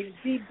to be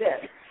the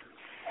best.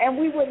 And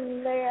we would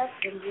laugh,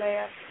 and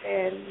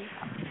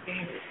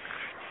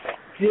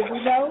did we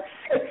know?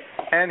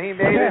 And he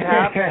made it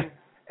happen.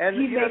 And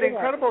you know, the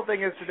incredible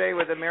thing is today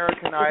with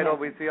American Idol,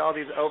 we see all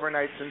these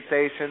overnight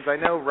sensations. I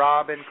know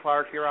Robin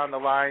Clark, you're on the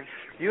line.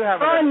 You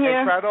have an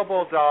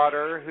incredible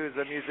daughter who's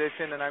a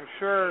musician, and I'm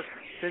sure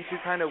since you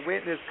kind of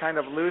witnessed kind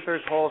of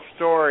Luther's whole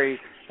story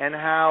and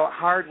how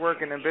hard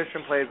work and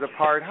ambition plays a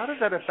part, how does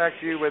that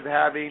affect you with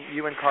having,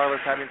 you and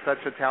Carlos having such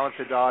a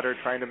talented daughter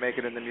trying to make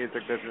it in the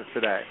music business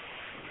today?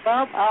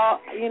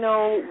 Well, you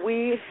know,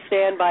 we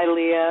stand by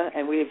Leah,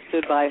 and we have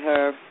stood by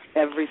her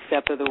every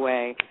step of the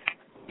way.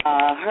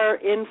 Her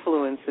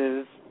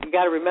influences, you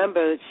got to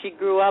remember that she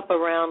grew up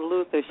around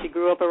Luther. She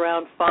grew up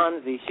around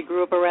Fonzie. She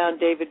grew up around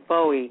David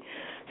Bowie.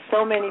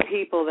 So many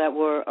people that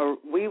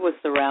we were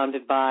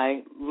surrounded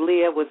by,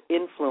 Leah was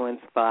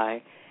influenced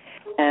by.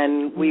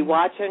 And we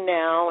watch her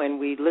now, and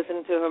we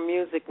listen to her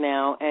music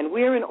now, and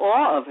we're in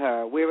awe of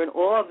her. We're in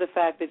awe of the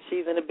fact that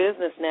she's in a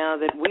business now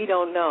that we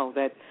don't know,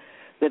 that's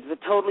a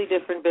totally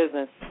different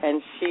business,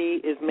 and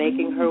she is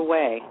making her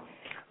way.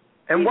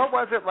 And what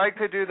was it like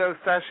to do those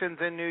sessions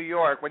in New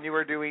York when you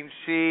were doing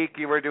Chic,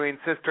 you were doing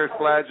Sister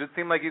Sledge? It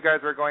seemed like you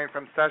guys were going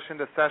from session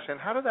to session.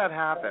 How did that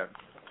happen?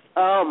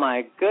 Oh,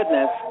 my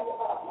goodness.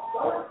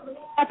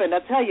 Happened.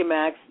 I'll tell you,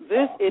 Max,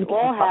 it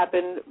all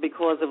happened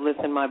because of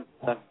Listen My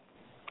Brother.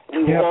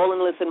 We were all in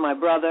Listen My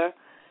Brother.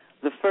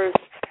 The first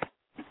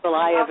people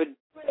I ever did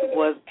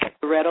was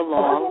Loretta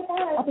Long,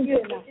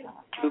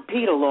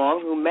 Pete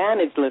Long, who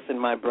managed Listen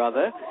My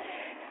Brother.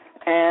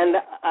 And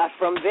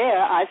from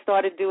there, I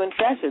started doing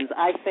sessions.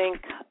 I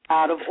think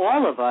out of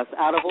all of us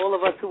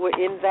who were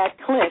in that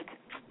clique,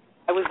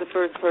 I was the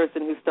first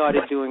person who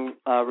started doing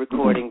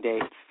recording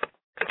dates.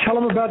 Tell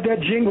them about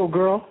that jingle,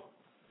 girl.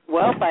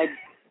 Well,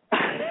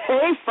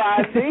 hey,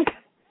 Fonzie.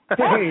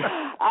 Hey.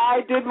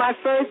 I did my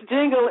first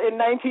jingle in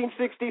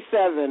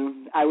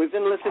 1967. I was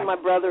in Listen My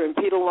Brother, and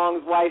Peter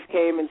Long's wife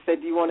came and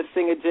said, do you want to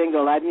sing a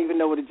jingle? I didn't even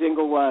know what a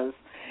jingle was.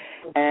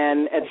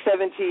 And at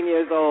 17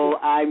 years old,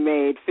 I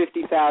made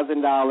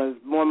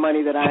 $50,000, more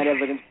money than I had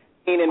ever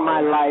seen in my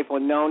life or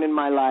known in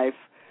my life.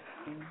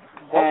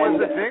 What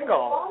was the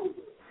jingle?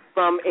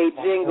 From a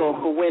jingle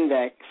for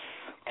Windex.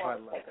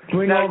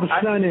 Bring all the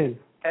sun in.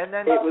 And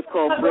then it was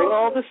called Bring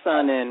All the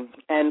Sun In.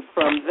 And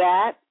from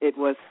that,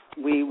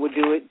 we would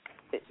do it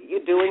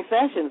doing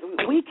sessions.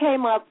 We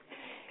came up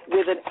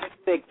with an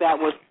ethic that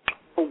was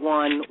for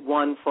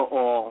one for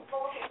all.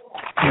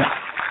 Yeah.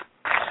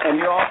 And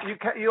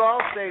you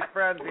all stayed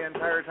friends the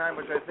entire time,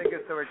 which I think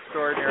is so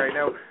extraordinary. I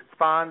know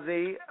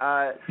Fonzie,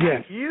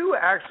 you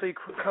actually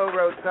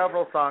co-wrote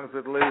several songs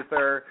with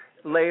Luther.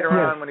 Later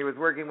on, when he was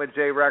working with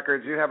J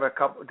Records, you have a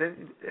couple.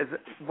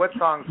 What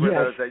songs were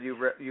those that you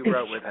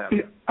wrote with him?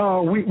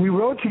 We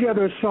wrote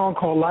together a song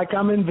called Like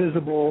I'm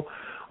Invisible.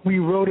 We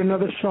wrote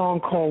another song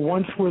called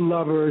Once We're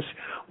Lovers.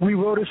 We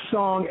wrote a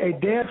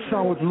dance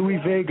song with Louis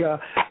Vega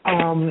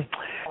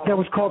that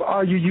was called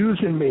Are You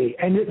Using Me?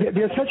 And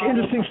there's such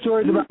interesting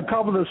stories about a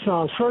couple of those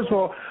songs. First of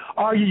all,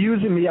 Are You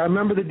Using Me? I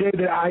remember the day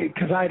that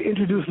because I had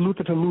introduced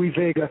Luther to Louis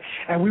Vega,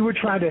 and we were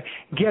trying to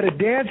get a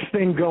dance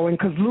thing going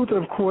because Luther,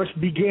 of course,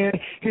 began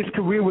his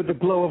career with The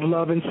Glow of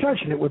Love and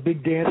Such, and it were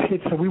big dance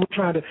hits. So we were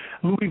trying to,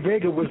 Louis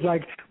Vega was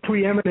like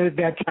preeminent at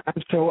that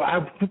time, so I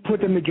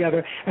put them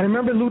together. And I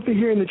remember Luther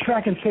hearing the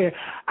track and saying,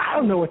 I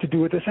don't know what to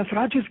do with this. I said,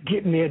 I'll just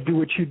get in there and do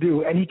what you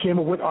do. And he came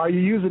up with Are You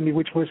Using Me,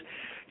 which was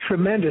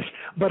tremendous.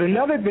 But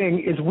another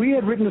thing is we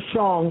had written a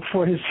song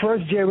for his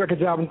first J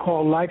Records album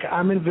called Like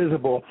I'm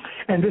Invisible,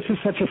 and this is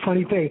such a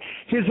funny thing.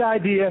 His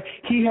idea,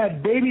 he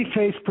had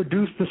Babyface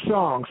produce the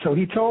song. So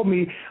he told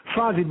me,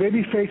 Fonzie,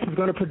 Babyface is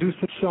going to produce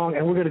the song,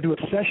 and we're going to do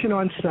a session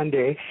on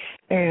Sunday,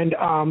 and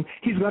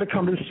he's going to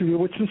come to the studio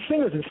with some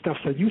singers and stuff,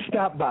 so you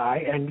stop by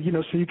and, you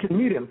know, so you can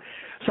meet him.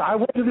 So I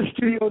went to the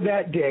studio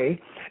that day,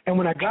 and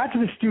when I got to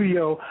the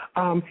studio,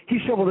 he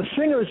said, well, the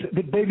singers,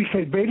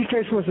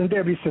 Babyface wasn't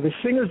there, but he said, the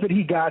singers that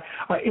he got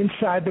are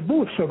inside the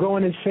booth, so go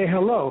in and say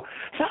hello.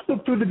 So I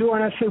looked through the door,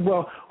 and I said,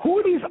 well, who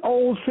are these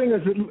old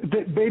singers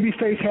that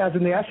Babyface has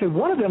in there? I said,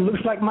 one of them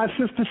looks like my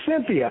sister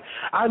Cynthia.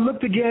 I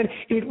looked again.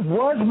 It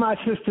was my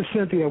sister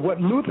Cynthia.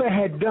 What Luther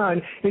had done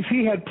is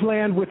he had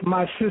planned with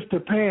my sister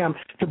Pam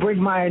to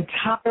bring my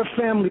entire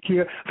family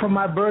here for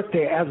my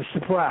birthday as a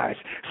surprise.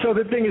 So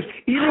the thing is,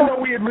 even though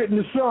we had written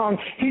the song,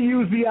 he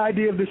used the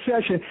idea of the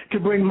session to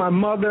bring my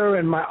mother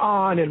and my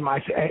aunt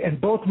and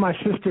both my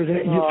sisters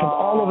from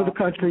all over the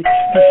country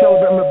to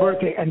celebrate my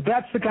birthday. And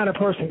that's the kind of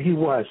person he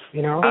was,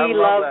 you know. I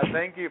love that.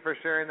 Thank you for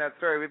sharing that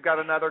story. We've got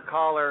another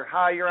caller.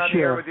 Hi, you're on the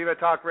air with Diva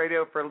Talk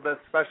Radio for the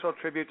special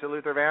tribute to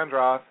Luther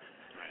Vandross.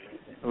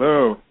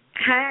 Hello.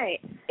 Hi,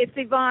 it's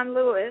Yvonne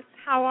Lewis.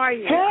 How are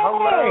you? Hey.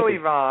 Hello,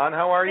 Yvonne.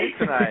 How are you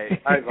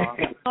tonight? Hi,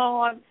 Yvonne.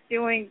 Oh, I'm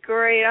doing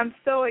great. I'm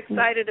so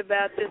excited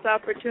about this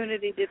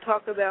opportunity to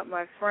talk about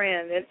my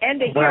friend and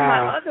to hear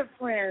my other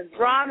friends,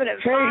 Robin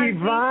and Fonzie. Hey,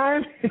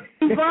 Yvonne.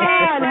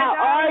 Yvonne, how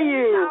are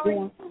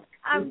you?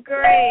 I'm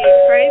great.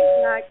 Praise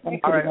God.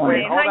 All right,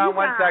 wait, hold on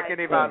one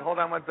second, Yvonne. Hold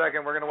on one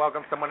second. We're going to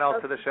welcome someone else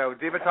to the show.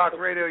 Diva Talk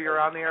Radio, you're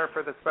on the air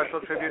for the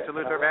special tribute to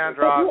Luther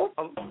Vandross.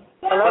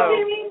 Hello.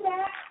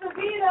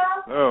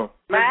 Oh.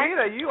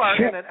 Savita, you are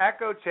in an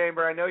echo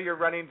chamber. I know you're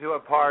running to a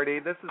party.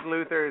 This is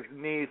Luther's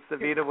niece,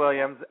 Savita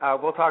Williams.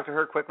 We'll talk to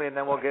her quickly, and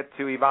then we'll get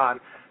to Yvonne.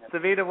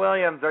 Savita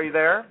Williams, are you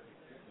there?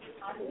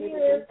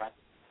 Yes.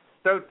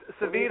 So,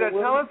 Savita,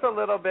 tell us a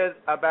little bit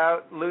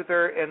about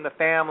Luther and the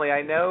family.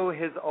 I know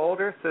his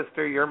older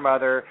sister, your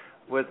mother,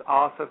 was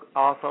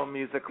also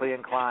musically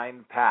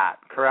inclined, Pat,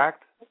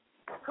 correct?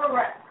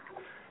 Correct.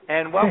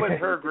 And what was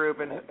her group?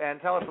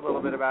 And tell us a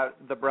little bit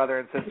about the brother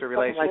and sister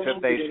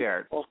relationship they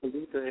shared.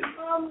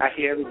 I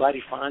hear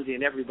everybody, Fonzie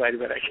and everybody,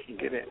 but I can't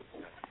get in.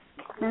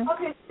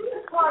 Okay, this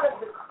is part of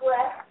the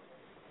quest.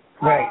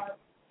 Right.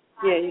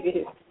 Yeah, you can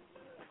hear.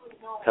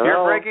 Hello?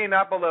 You're breaking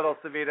up a little,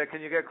 Savita.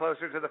 Can you get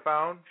closer to the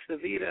phone?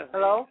 Savita.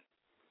 Hello?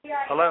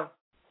 Hello?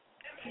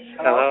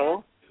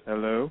 Hello?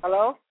 Hello?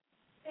 Hello?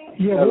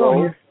 Yeah, hello.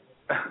 Here.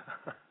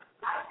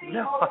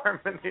 No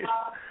harmony.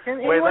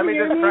 Wait, let me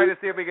just try to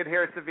see if we can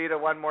hear Savita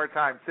one more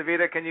time.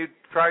 Savita, can you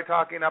try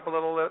talking up a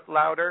little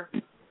louder?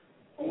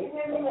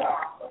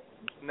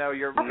 No,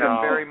 you're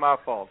very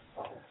muffled.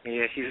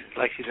 Yeah, she's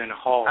like she's in a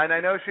hall. And I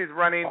know she's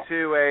running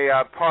to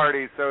a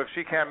party, so if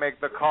she can't make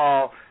the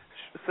call,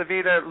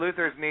 Savita,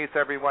 Luther's niece,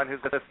 everyone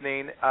who's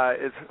listening,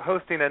 is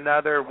hosting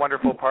another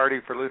wonderful party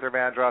for Luther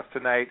Vandross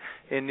tonight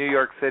in New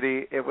York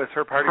City. It was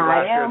her party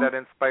last year that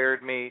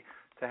inspired me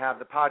to have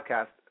the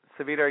podcast.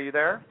 Savita, are you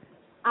there?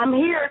 I'm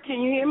here.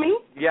 Can you hear me?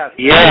 Yes.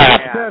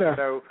 Yeah.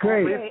 So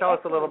great. Please tell us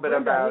a little bit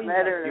about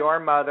your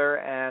mother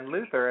and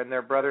Luther and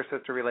their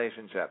brother-sister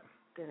relationship.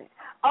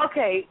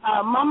 Okay.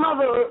 My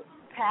mother,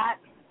 Pat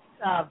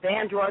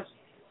Vandross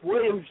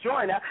Williams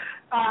Joyner,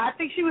 I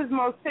think she was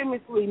most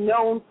famously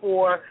known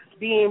for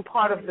being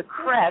part of the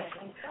Crest,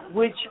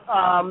 which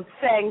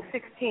sang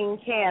 16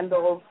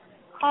 Candles,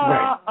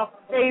 a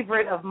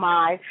favorite of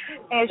mine.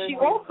 And she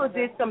also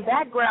did some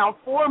background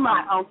for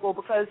my uncle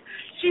because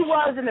she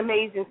was an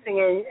amazing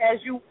singer. As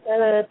you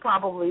all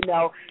probably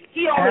know,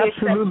 he only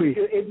accepted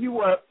you if you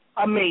were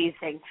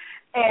amazing.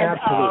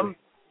 And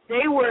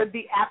they were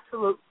the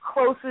absolute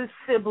closest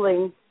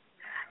siblings,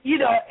 you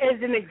know,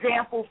 as an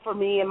example for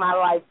me in my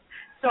life.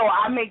 So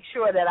I make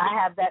sure that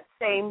I have that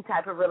same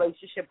type of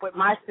relationship with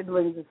my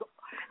siblings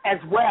as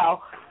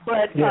well.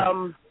 But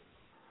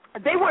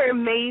they were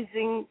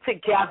amazing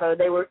together.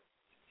 They were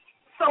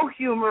so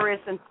humorous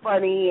and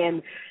funny,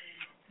 and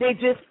they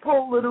just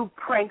pulled little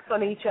pranks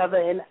on each other.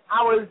 And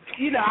I was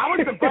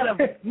the butt of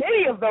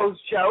many of those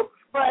jokes.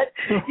 But,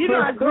 you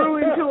know, I grew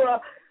into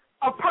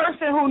a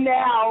person who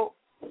now,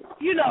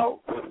 you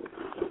know,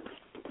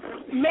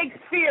 makes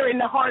fear in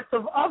the hearts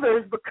of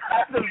others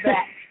because of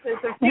that.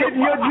 Your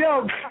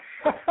jokes.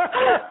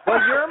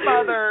 Well, your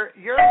mother,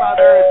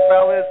 as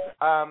well as,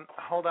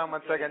 hold on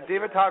one second,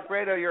 Diva Talk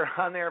Radio, you're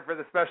on there for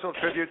the special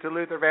tribute to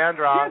Luther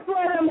Vandross. Just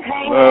let him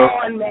hang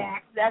on,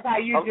 Max. That's how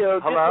you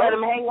do. Hello? Just let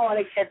him hang on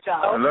and catch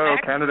up. Hello,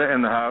 Canada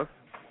in the house.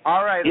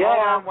 All right,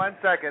 hold on one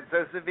second.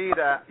 So,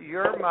 Savita,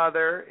 your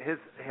mother,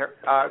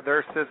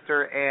 their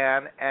sister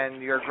Ann,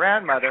 and your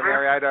grandmother,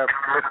 Marietta,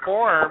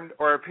 performed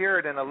or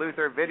appeared in a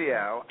Luther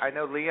video. I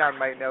know Leon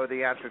might know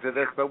the answer to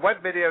this, but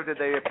what video did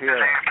they appear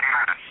in?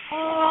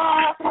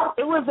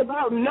 It was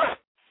about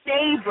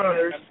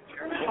neighbors.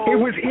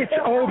 It's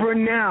over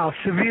now,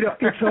 Savita.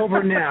 It's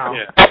over now.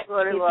 That's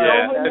what it was.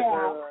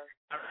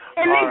 Yeah.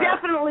 And they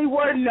definitely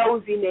were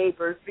nosy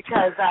neighbors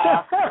because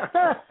that's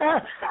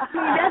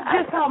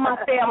just how my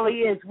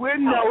family is. We're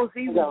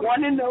nosy. We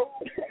want to know.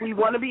 We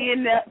want to be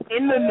in the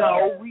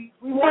know. We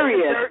want the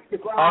dirt, the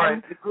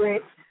grind, the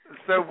grit.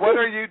 So what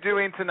are you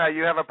doing tonight?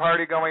 You have a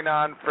party going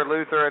on for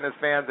Luther and his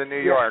fans in New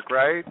York,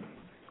 right?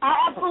 I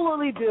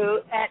absolutely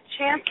do. At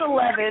Chance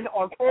 11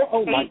 on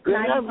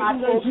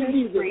 495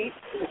 Fulton Street,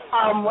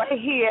 right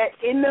here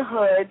in the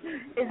hood.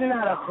 It's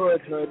not a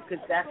hood because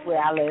that's where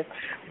I live.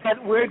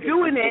 But we're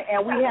doing it,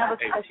 and we have a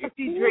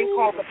specialty drink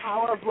called the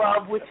Power of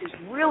Love, which is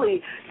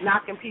really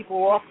knocking people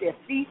off their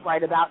feet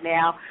right about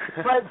now.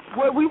 But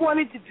what we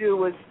wanted to do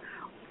was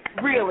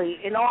really,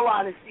 in all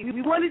honesty,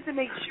 we wanted to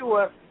make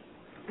sure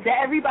that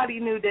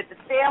everybody knew that the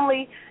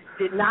family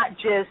did not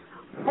just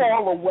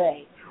fall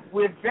away.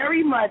 We're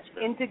very much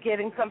into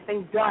getting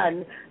something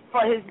done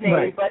for his name,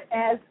 right. But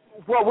as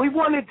what we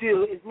want to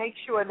do is make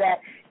sure that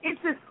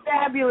it's as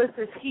fabulous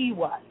as he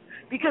was,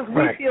 because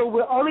we feel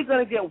we're only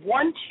going to get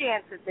one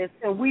chance at this,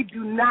 and we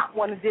do not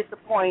want to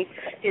disappoint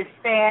his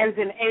fans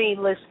and any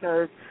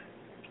listeners.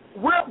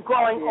 We're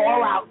going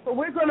all out, so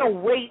we're going to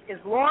wait as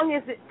long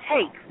as it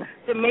takes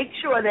to make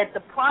sure that the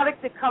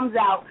product that comes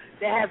out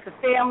that has the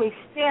family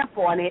stamp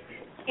on it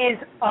is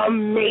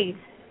amazing.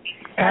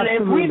 And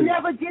if we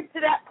never get to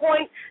that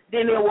point,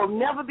 then there will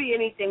never be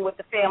anything with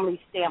the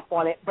family stamp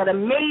on it. But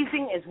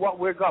amazing is what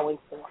we're going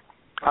for.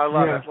 I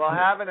love it. Well,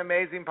 have an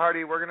amazing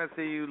party. We're going to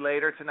see you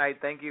later tonight.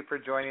 Thank you for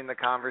joining the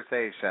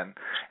conversation.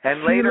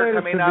 And later,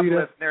 coming up,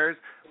 listeners,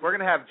 we're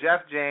going to have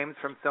Jeff James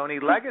from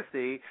Sony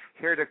Legacy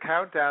here to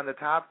count down the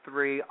top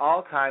 3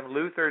 all-time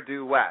Luther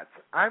duets.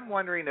 I'm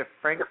wondering if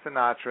Frank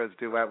Sinatra's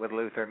duet with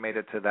Luther made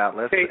it to that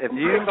list. If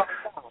you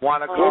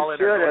want to call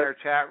in our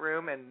chat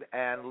room and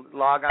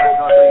log on and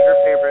tell us your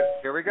favorite,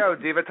 here we go.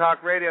 Diva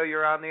Talk Radio,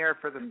 you're on the air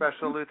for the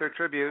special Luther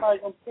tribute.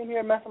 I'm sitting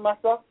here messing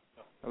myself.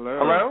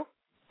 Hello?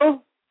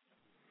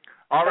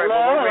 All right,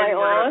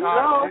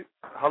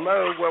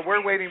 Well,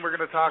 we're waiting. We're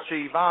going to talk to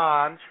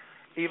Yvonne.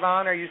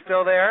 Yvonne, are you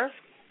still there?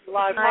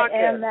 I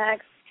am,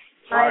 Max.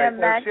 How are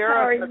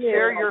you?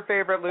 Share your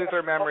favorite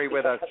Luther memory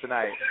with us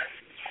tonight.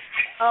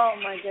 Oh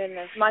my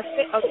goodness, my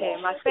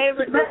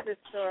favorite Luther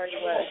story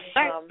was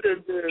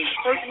first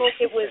of all,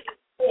 it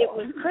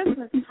was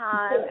Christmas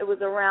time. It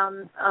was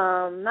around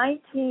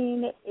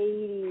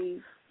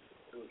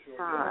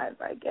 1985,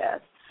 I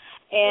guess.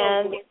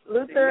 And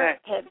Luther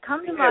had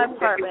come to my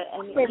apartment,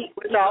 and he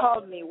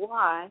called me.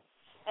 Why?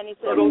 And he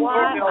said,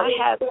 "Why?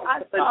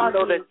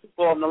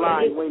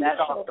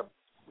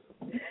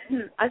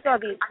 I saw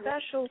these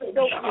special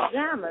silk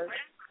pajamas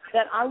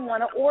that I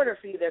want to order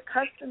for you. They're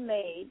custom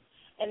made."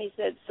 And he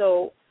said,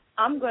 "So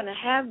I'm going to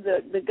have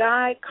the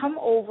guy come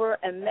over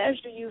and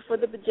measure you for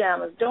the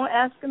pajamas. Don't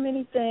ask him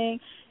anything.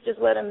 Just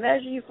let him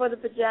measure you for the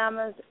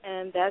pajamas,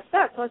 and that's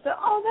that." So I said,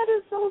 "Oh, that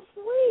is so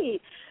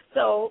sweet."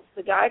 So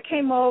the guy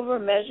came over,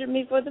 measured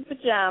me for the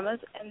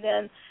pajamas, and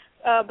then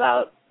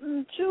about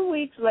 2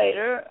 weeks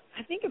later,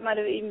 I think it might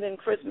have even been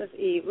Christmas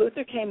Eve,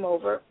 Luther came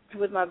over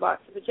with my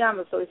box of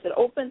pajamas. So he said,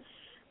 "Open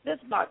this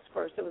box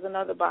first." There was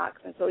another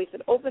box, and so he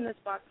said, "Open this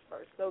box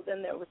first." So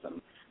then there was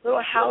some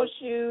little house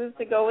shoes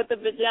to go with the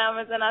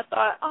pajamas, and I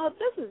thought, oh,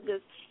 this is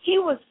just, he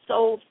was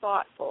so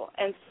thoughtful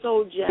and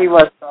so generous. He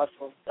was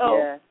thoughtful,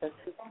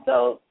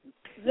 So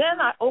then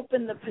I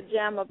opened the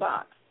pajama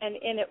box, and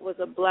in it was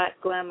a black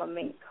glamour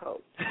mink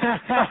coat.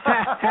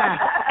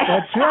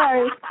 That's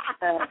right.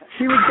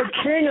 He was the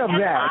king of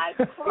that.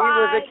 He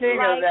was the king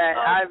like of that.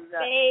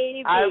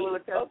 I will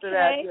attest to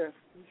that, too.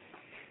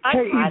 I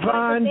cried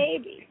like a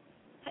baby.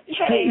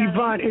 Hey,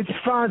 Yvonne, it's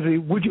Fonzie.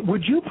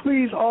 Would you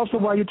please also,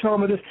 while you're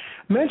telling me this,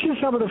 mention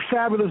some of the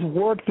fabulous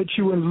work that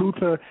you and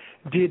Luther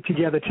did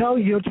together? Tell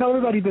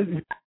everybody that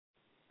you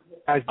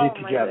guys did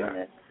together.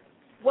 Goodness.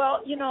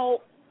 Well,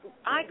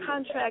 I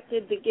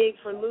contracted the gig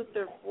for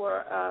Luther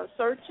for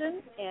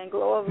Searchin' and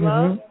Glow of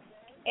Love.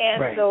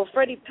 And so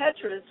Freddie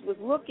Petrus was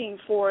looking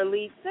for a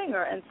lead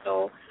singer. And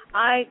so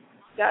I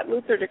got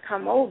Luther to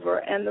come over,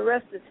 and the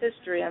rest is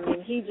history. I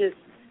mean,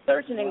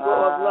 Searchin' and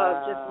Glow of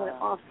Love just went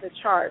off the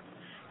charts.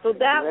 So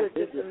that was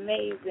just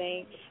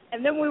amazing.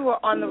 And then we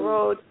were on the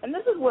road, and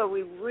this is where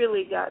we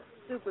really got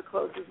super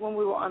close, is when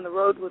we were on the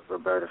road with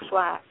Roberta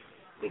Flack.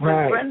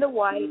 Because Brenda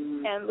White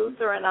and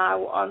Luther and I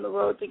were on the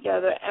road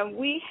together, and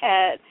we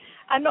had,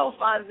 I know,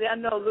 Fonzie, I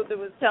know Luther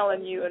was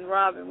telling you and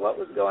Robin what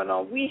was going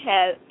on. We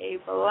had a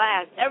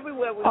blast.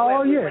 Everywhere we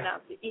went, we went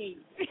out to eat.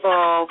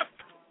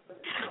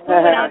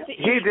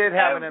 He did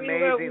have an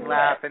amazing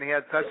laugh, and he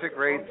had such a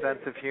great sense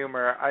of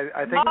humor.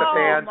 I think the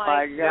fans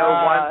know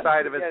one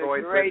side of his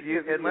voice, but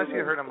unless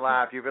you heard him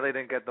laugh, you really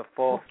didn't get the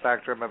full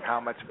spectrum of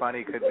how much fun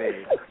he could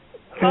be.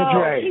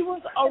 He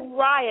was a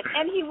riot,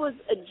 and he was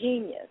a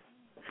genius.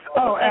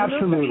 Oh, and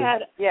absolutely. He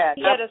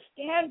had a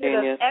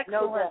standard of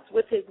excellence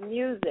with his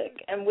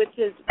music and with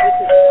his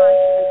content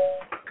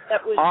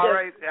that was all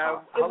right.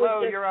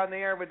 Hello, you're on the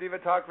air with Diva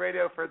Talk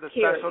Radio for the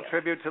special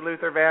tribute to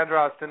Luther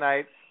Vandross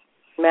tonight.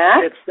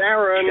 Matt? It's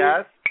Darren.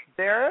 Yes,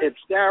 Darren? It's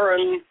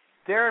Darren.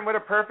 Darren, what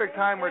a perfect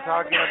time we're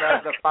talking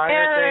about the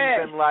finer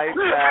things in life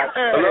that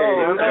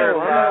Luther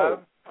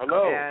loved.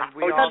 Hello. And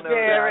we all know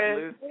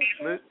that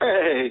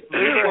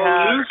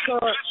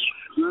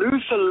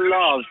Luther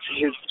loved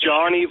his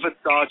Gianni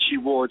Versace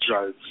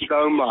wardrobe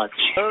so much.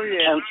 Oh,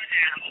 yeah.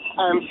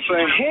 And for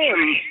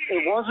him,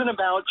 it wasn't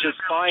about just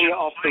buying it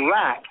off the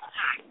rack.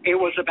 It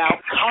was about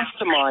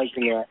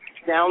customizing it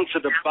down to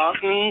the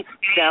buttons,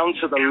 down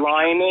to the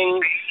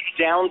lining,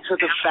 down to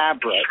the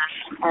fabric.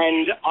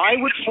 And I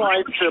would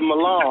fly to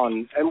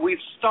Milan, and we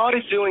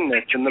started doing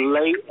this in the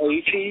late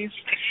 80s.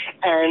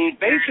 And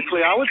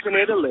basically, I was in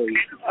Italy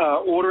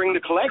ordering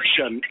the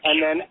collection,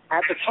 and then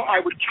at the time, I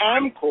would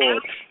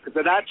camcord, because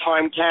at that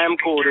time,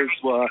 camcorders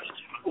were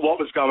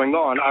what was going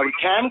on. I would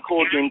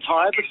camcord the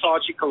entire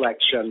Versace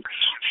collection,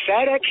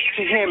 FedEx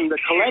to him the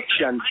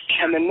collection,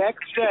 and the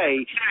next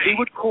day he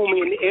would call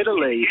me in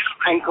Italy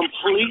and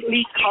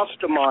completely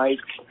customize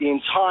the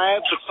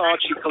entire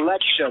Versace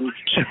collection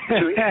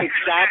to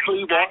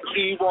exactly what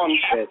he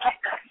wanted.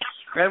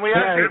 And we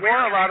actually wore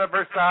a lot of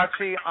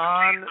Versace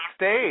on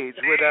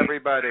stage with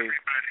everybody.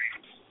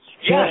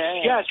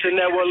 Yes, and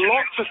there were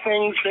lots of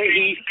things that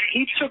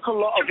he took a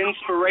lot of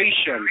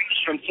inspiration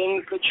from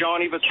things that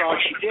Gianni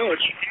Versace did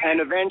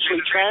and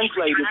eventually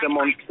translated them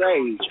on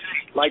stage.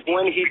 Like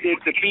when he did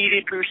the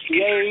beaded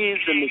bustiers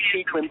and the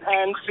sequin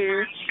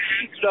pantsuits.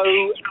 So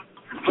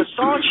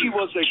Versace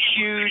was a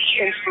huge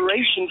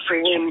inspiration for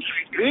him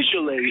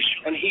visually,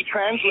 and he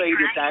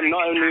translated that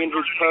not only in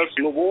his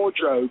personal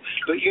wardrobe,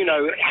 but,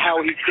 how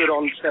he stood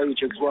on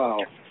stage as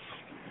well.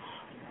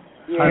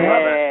 I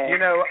love it.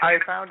 I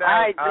found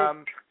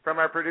out from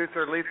our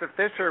producer, Lisa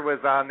Fisher was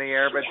on the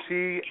air, but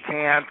she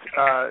can't.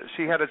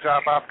 She had to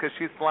drop off because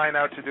she's flying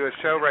out to do a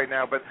show right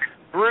now. But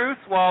Bruce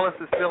Wallace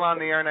is still on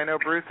the air, and I know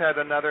Bruce had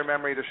another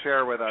memory to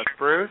share with us.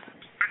 Bruce?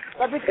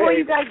 But before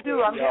you guys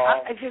do,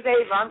 it's just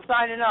Ava. I'm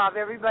signing off.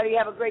 Everybody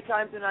have a great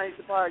time tonight at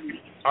the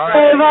party. All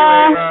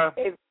right,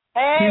 Ava.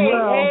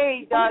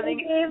 Hey, darling.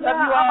 Diva. Love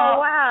you all. Oh,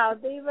 wow,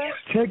 Diva.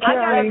 Take care,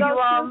 I gotta go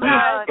all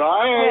night.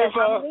 Bye,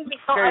 Ava.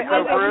 Okay,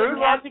 so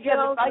Bruce?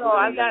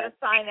 I got to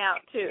sign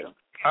out, too.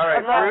 All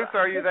right, Bruce,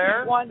 are you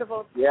there?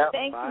 Wonderful. Yeah.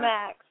 Thanks, Bye.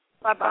 Max.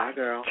 Bye-bye. Bye,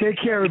 girl. Take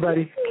care,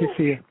 everybody. Good to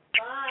see you.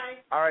 Bye.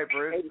 All right,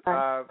 Bruce,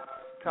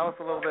 tell us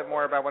a little bit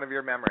more about one of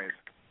your memories.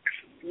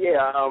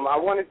 Yeah, I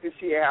wanted to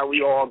share how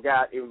we all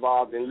got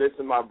involved in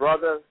Listen My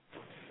Brother.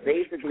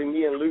 Basically,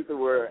 me and Luther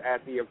were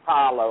at the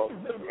Apollo,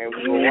 and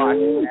we were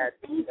watching that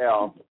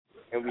hotel,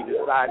 and we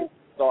decided to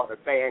start a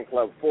fan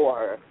club for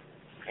her.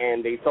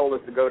 And they told us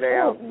to go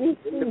down and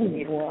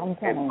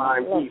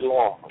find Pete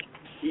Long.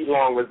 Pete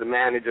Long was the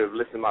manager of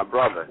Listen My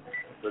Brother.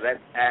 So that's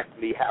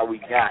actually how we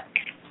got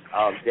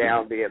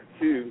down there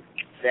to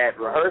that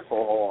rehearsal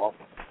hall.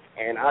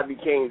 And I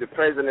became the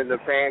president of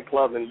the fan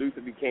club, and Luther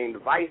became the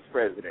vice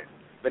president.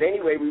 But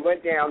anyway, we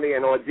went down there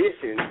and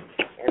auditioned,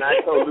 and I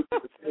told Luther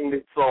to sing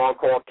this song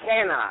called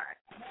Can I,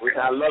 which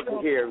I love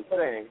to hear him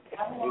sing.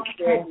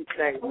 Instead, he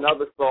sang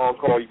another song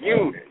called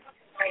Human.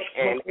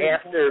 And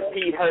after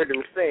Pete heard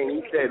him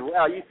sing, he said,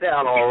 well, you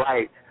sound all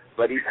right.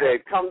 But he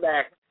said, come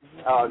back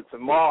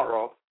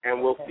tomorrow, and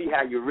we'll see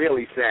how you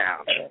really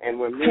sound. And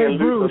when me and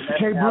Bruce,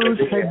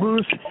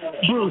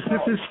 Bruce,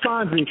 this is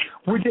Fonzie.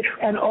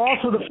 And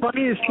also the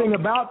funniest thing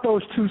about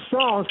those two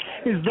songs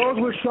is those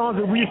were songs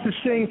that we used to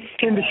sing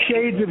in the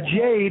Shades of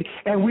Jade,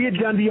 and we had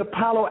done the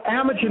Apollo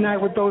Amateur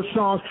Night with those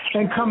songs.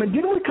 And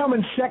didn't we come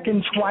in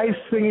second twice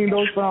singing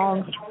those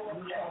songs?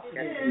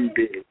 You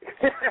did.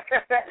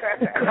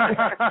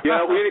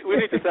 we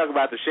need to talk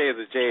about the Shades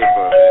of Jade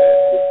for a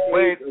minute.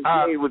 Wait,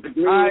 hi,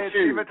 it's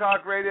Diva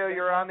Talk Radio.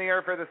 You're on the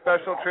air for the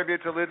special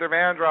tribute to Luther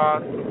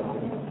Vandross.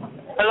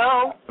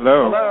 Hello?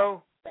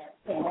 Hello.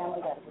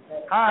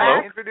 Hi,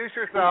 hello? Introduce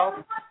yourself.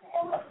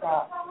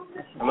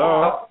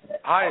 Hello.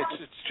 Hi,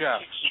 it's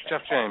Jeff.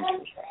 Jeff James.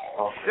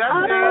 Jeff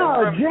James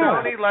from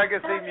Sony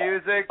Legacy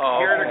Music,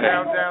 here to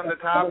count down the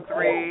top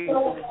 3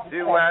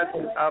 duets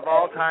of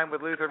all time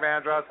with Luther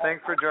Vandross.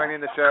 Thanks for joining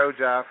the show,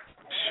 Jeff.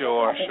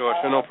 Sure,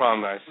 no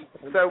problem, guys.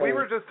 So we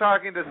were just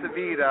talking to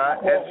Savita,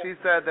 and she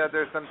said that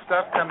there's some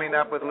stuff coming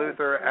up with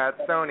Luther at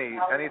Sony.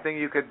 Anything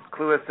you could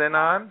clue us in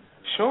on?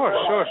 Sure.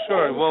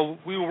 Well,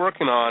 we were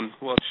working on,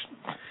 it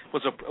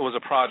was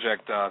a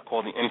project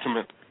called the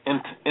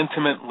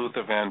Intimate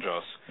Luther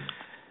Vandross.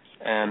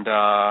 And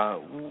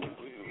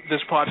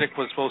this project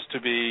was supposed to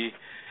be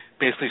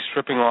basically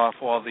stripping off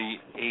all the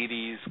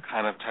 80s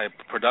kind of type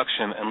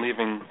production and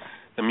leaving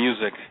the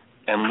music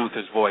and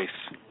Luther's voice.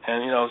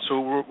 And, so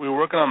we were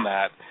working on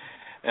that.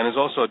 And there's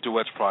also a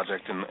duets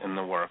project in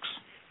the works.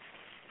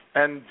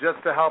 And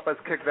just to help us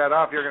kick that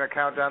off, you're going to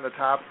count down the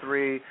top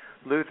 3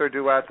 Luther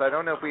duets. I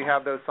don't know if we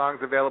have those songs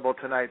available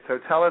tonight. So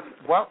tell us,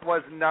 what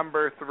was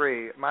number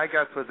 3? My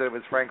guess was it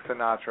was Frank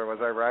Sinatra. Was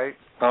I right?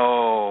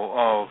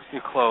 Oh,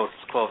 you're close.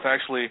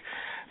 Actually,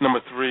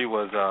 number 3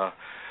 was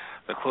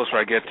The Closer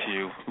I Get to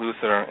You,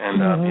 Luther and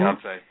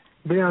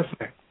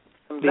Beyonce.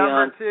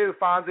 Number 2,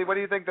 Fonzie, what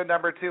do you think the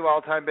number 2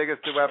 all-time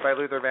biggest duet by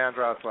Luther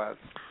Vandross was?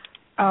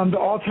 The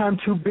all-time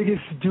 2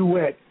 biggest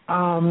duet.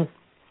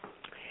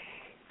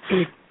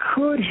 It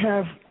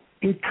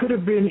could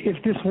have been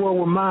If This World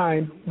Were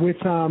Mine with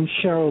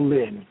Cheryl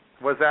Lynn.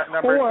 Was that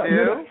number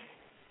 2?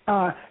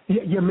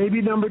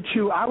 maybe number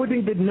 2. I would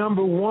think that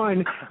number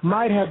 1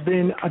 might have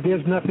been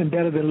 "There's Nothing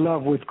Better Than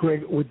Love" with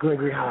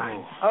Gregory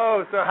Hines.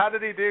 Oh, so how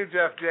did he do,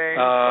 Jeff James?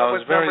 What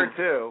was number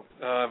 2?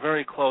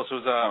 Very close. It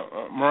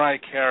was Mariah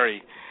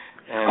Carey.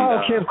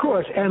 And, okay, of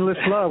course. "Endless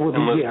Love" would be,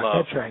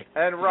 Love. That's right.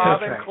 And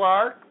Robin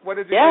Clark, what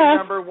did you think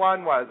number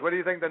 1 was? What do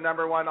you think the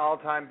number 1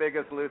 all-time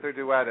biggest Luther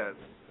duet is?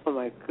 Oh,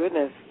 my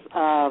goodness.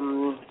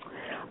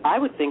 I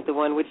would think the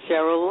one with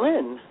Cheryl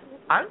Lynn.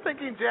 I'm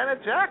thinking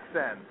Janet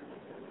Jackson.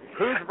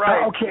 Who's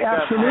right? Okay,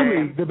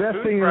 absolutely. The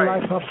best thing in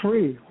life are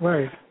free.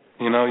 Right.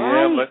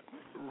 But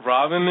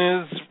Robin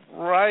is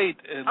right.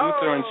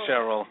 Luther and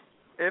Cheryl.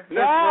 If This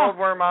World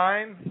Were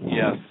Mine?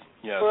 Yes.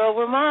 World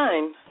Were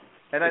Mine.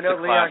 And I know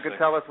Leon could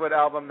tell us what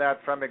album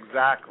that's from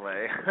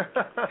exactly.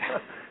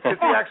 Because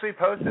he actually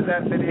posted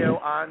that video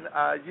on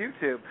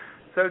YouTube.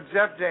 So,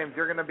 Jeff James,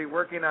 you're going to be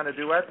working on a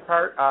duet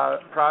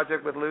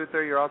project with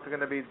Luther. You're also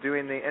going to be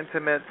doing the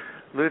intimate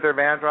Luther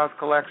Vandross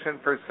collection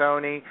for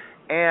Sony.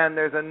 And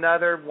there's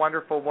another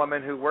wonderful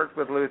woman who worked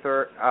with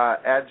Luther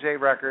at J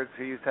Records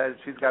who you said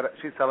she's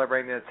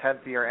celebrating the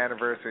 10th year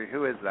anniversary.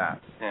 Who is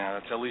that? Yeah,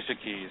 that's Alicia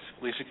Keys.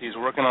 Alicia Keys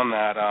working on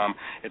that.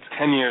 It's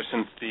 10 years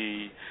since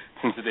the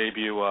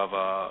debut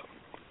of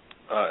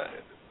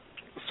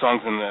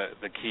songs in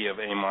the key of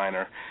A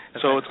minor.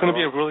 So it's going to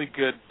be a really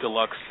good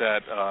deluxe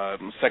set.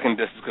 Second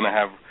disc is going to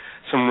have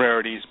some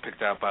rarities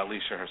picked out by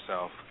Alicia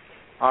herself.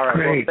 All right.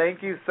 Great. Well,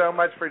 thank you so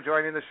much for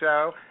joining the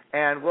show,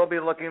 and we'll be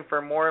looking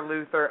for more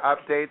Luther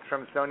updates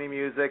from Sony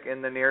Music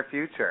in the near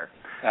future.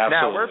 Absolutely.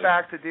 Now, we're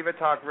back to Diva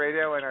Talk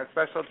Radio and our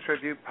special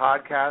tribute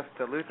podcast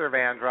to Luther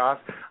Vandross.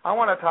 I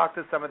want to talk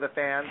to some of the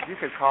fans. You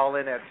could call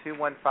in at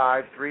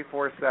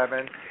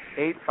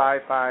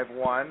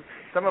 215-347-8551.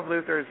 Some of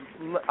Luther's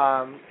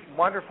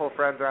wonderful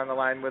friends are on the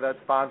line with us: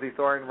 Fonzie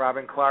Thornton,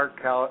 Robin Clark,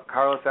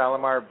 Carlos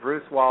Alomar,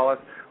 Bruce Wallace.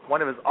 One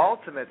of his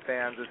ultimate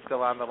fans is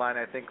still on the line,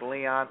 I think,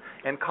 Leon.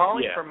 And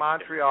calling from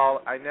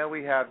Montreal, I know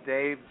we have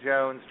Dave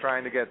Jones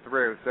trying to get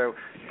through. So,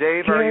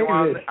 Dave, are you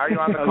on the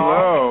call?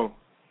 Hello.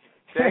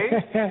 Dave?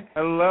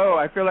 Hello.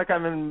 I feel like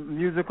I'm in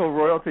musical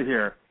royalty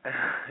here.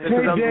 This is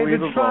Dave,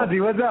 unbelievable. it's Fonzie.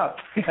 What's up?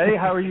 Hey,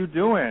 how are you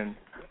doing?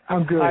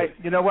 I'm good.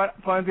 You know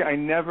what, Fonzie? I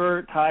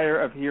never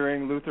tire of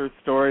hearing Luther's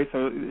story,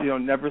 so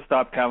never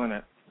stop telling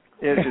it.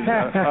 It is.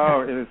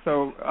 It is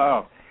so.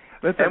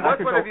 Listen, and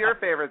what's one of your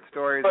favorite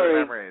stories or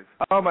memories?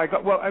 Oh my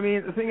God! Well, I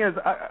mean, the thing is,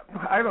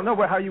 I don't know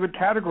how you would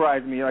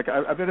categorize me, like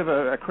a bit of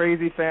a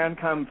crazy fan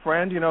come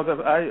friend.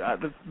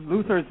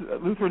 Luther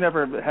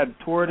never had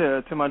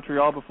toured to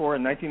Montreal before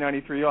in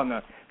 1993 on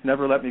the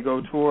Never Let Me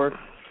Go tour.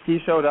 He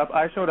showed up.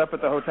 I showed up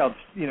at the hotel,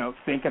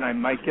 thinking I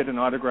might get an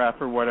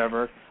autograph or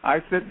whatever.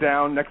 I sit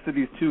down next to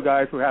these two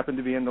guys who happen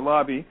to be in the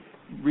lobby,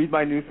 read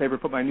my newspaper,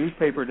 put my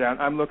newspaper down.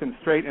 I'm looking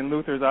straight in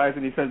Luther's eyes,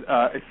 and he says,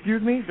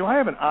 excuse me, do I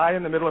have an eye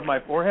in the middle of my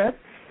forehead?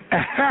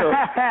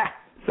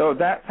 So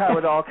that's how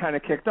it all kind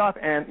of kicked off.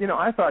 And,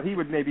 I thought he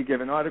would maybe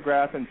give an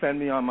autograph and send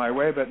me on my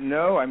way, but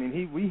no. I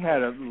mean, we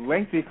had a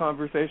lengthy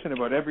conversation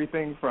about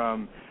everything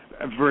from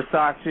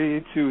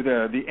Versace to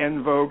the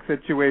En Vogue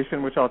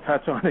situation, which I'll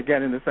touch on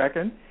again in a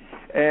second,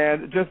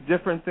 and just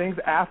different things.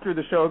 After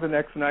the show the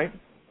next night,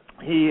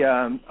 he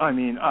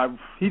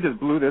just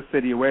blew this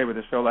city away with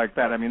a show like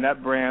that. I mean,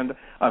 that brand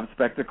of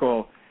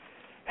spectacle,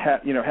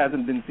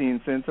 hasn't been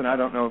seen since, and I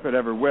don't know if it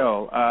ever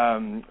will.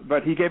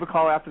 But he gave a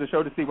call after the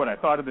show to see what I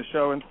thought of the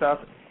show and stuff,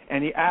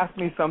 and he asked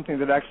me something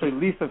that actually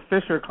Lisa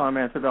Fisher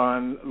commented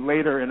on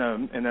later in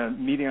a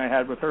meeting I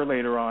had with her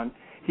later on.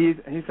 He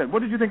said,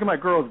 "What did you think of my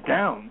girls'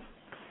 gowns?"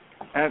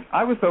 And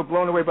I was so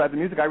blown away by the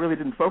music, I really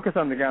didn't focus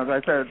on the gowns.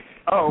 I said,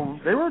 "Oh,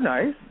 they were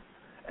nice."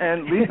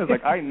 And Lisa's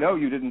like, "I know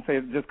you didn't say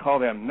just call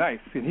them nice."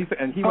 And he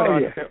went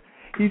on to say,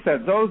 he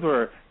said, those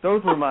were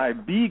my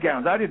B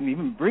gowns. I didn't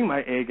even bring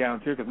my A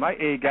gowns here because my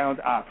A gowns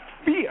are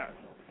fierce.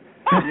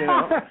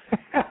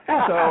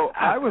 So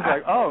I was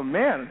like, oh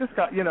man, this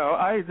guy.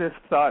 I just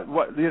thought,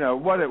 what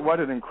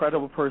an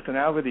incredible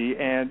personality.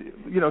 And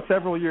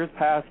several years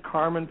passed.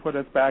 Carmen put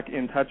us back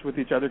in touch with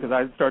each other because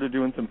I started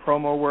doing some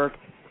promo work,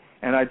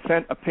 and I'd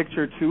sent a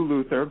picture to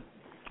Luther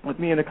with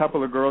me and a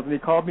couple of girls, and he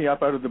called me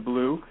up out of the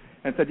blue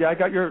and said, "Yeah, I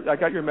got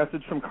your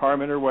message from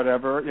Carmen or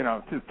whatever.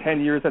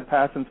 10 years had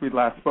passed since we'd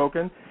last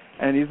spoken."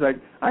 And he's like,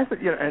 I said,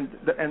 and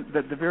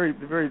the very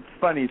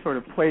funny sort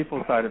of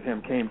playful side of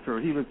him came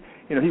through. He was,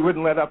 he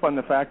wouldn't let up on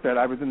the fact that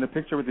I was in the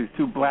picture with these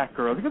two black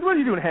girls. He goes, "What are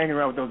you doing hanging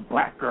around with those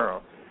black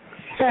girls?"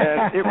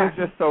 And it was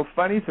just so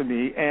funny to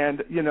me.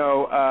 And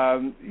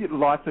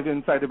lots of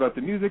insight about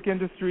the music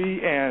industry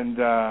and.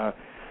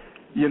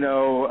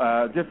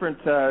 Different.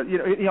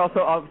 He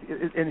also,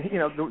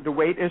 the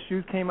weight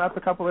issues came up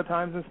a couple of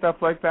times and stuff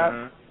like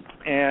that.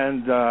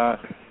 And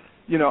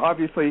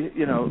obviously,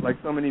 like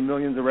so many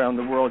millions around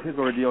the world, his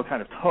ordeal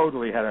kind of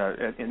totally had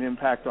an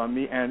impact on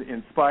me and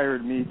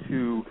inspired me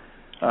to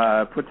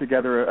put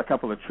together a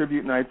couple of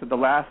tribute nights. The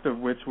last of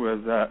which was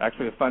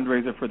actually a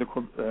fundraiser for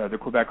the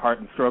Quebec Heart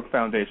and Stroke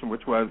Foundation,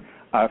 which was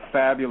a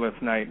fabulous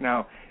night.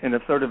 Now, in a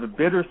sort of a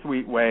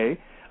bittersweet way.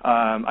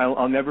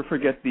 I'll never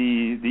forget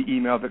the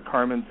email that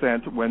Carmen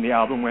sent when the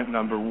album went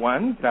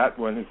 #1. That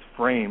one is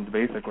framed,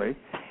 basically.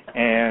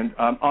 And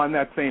on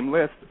that same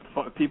list,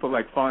 people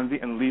like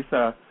Fonzie and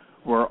Lisa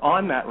were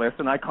on that list,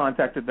 and I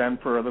contacted them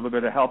for a little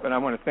bit of help, and I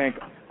want to thank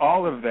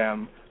all of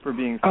them for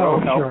being so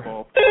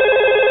helpful.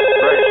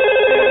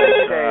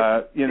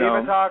 Great. You know,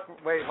 Diva Talk,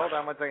 wait, hold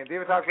on one second.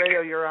 Diva Talk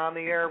Radio, you're on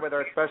the air with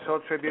our special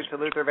tribute to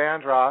Luther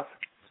Vandross.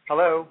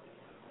 Hello.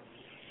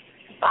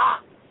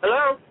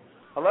 Hello.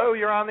 Hello,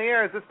 you're on the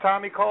air. Is this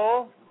Tommy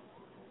Cole?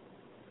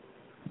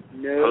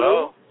 No.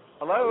 Hello.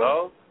 Hello.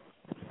 Hello.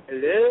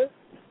 Hello.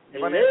 You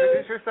want to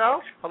introduce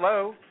yourself?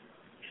 Hello.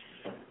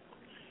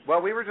 Well,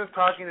 we were just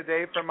talking to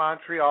Dave from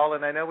Montreal,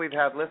 and I know we've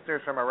had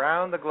listeners from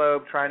around the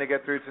globe trying to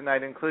get through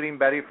tonight, including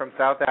Betty from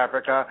South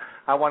Africa.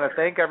 I want to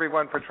thank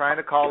everyone for trying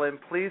to call in.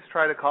 Please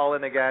try to call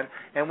in again.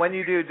 And when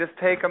you do, just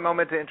take a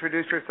moment to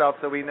introduce yourself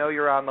so we know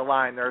you're on the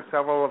line. There are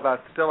several of us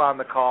still on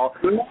the call.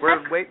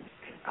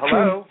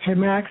 Hello? Hey,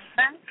 Max.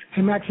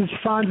 Hey, Max, it's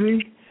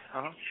Fonzie.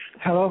 Uh-huh.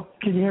 Hello?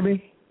 Can you hear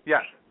me?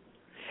 Yes.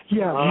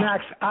 Yeah,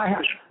 Max,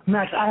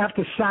 I have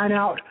to sign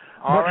out.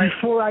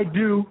 Before I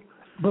do,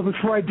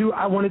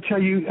 I want to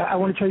tell you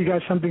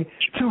guys something.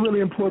 Two really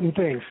important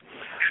things.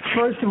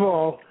 First of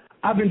all,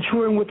 I've been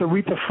touring with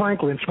Aretha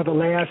Franklin for the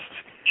last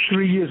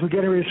 3 years. We're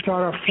getting ready to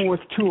start our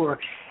 4th tour,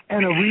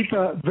 and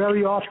Aretha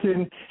very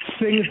often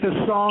sings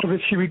the songs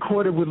that she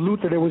recorded with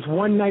Luther. There was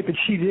one night that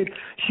she did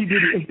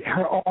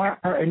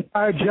her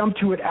entire Jump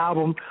to It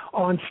album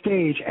on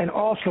stage, and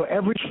also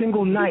every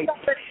single night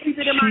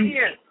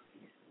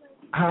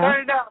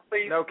Turn it up,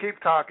 please. No, keep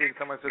talking.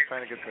 Someone's just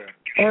trying to get through.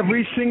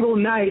 Every single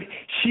night,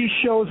 she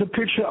shows a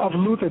picture of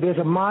Luther. There's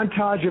a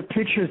montage of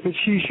pictures that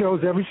she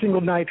shows every single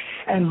night,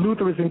 and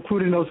Luther is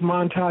included in those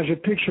montage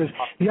of pictures.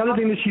 The other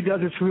thing that she does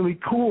that's really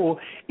cool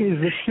is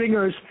the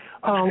singers,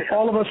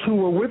 all of us who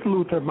were with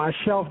Luther,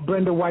 myself,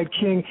 Brenda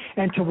White-King,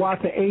 and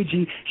Tawatha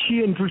Agee,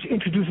 she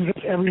introduces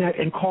us every night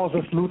and calls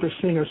us Luther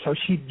singers. So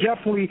she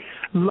definitely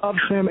loves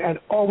him and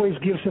always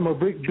gives him a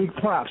big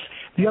props.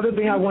 The other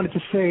thing I wanted to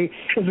say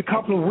is a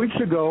couple of weeks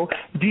ago,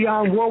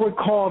 Dionne Warwick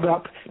called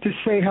up to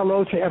say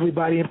hello to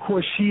everybody. Of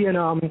course, she and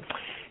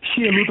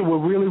Luther were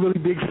really, really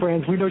big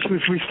friends. We know she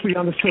was recently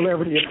on the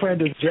Celebrity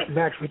Apprentice,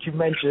 Max, which you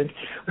mentioned,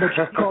 but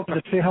she called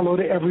to say hello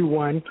to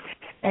everyone.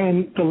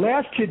 And the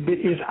last tidbit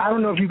is, I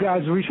don't know if you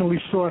guys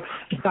recently saw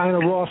Diana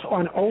Ross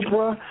on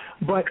Oprah,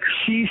 but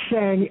she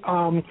sang,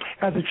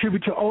 as a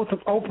tribute to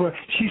Oprah,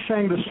 she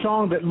sang the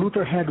song that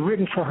Luther had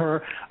written for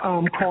her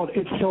called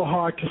It's So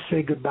Hard to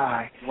Say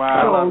Goodbye.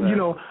 Wow.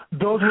 So,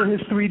 those were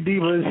his 3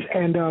 divas,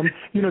 and,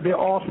 they're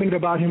all thinking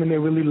about him and they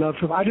really love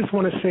him. I just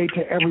want to say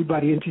to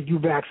everybody and to you,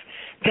 Max,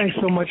 thanks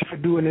so much for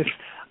doing this.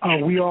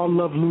 We all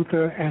love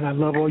Luther, and I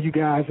love all you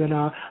guys, and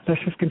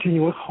let's just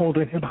continue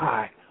holding him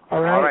high. All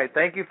right. All right.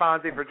 Thank you,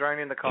 Fonzie, for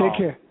joining the call. Take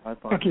care.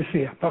 Okay, see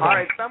ya. Bye-bye. All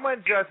right. Someone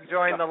just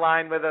joined the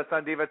line with us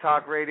on Diva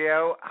Talk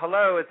Radio.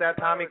 Hello. Is that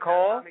Tommy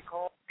Cole?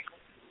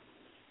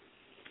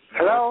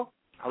 Hello.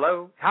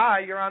 Hello. Hi.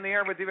 You're on the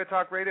air with Diva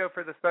Talk Radio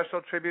for the special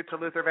tribute to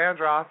Luther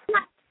Vandross.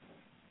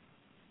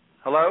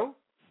 Hello.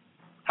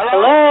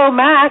 Hello,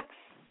 Max.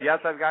 Yes,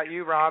 I've got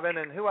you, Robin.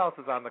 And who else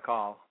is on the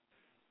call?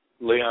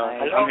 Leon.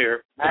 Hello? I'm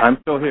here. I'm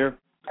still here.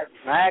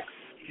 Max.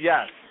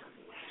 Yes.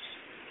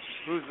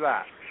 Who's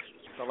that?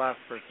 The last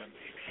person.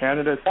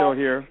 Canada's still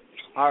here.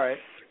 All right.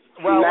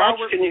 Well, Max,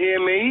 can you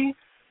hear me?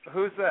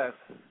 Who's this?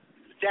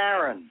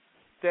 Darren.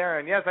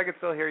 Darren. Yes, I can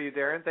still hear you,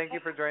 Darren. Thank you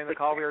for joining the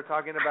call. We were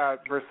talking about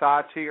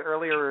Versace.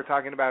 Earlier we were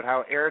talking about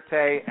how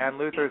Erte and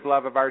Luther's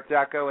love of Art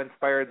Deco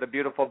inspired the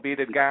beautiful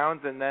beaded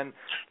gowns, and then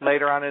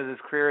later on in his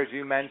career, as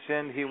you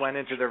mentioned, he went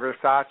into the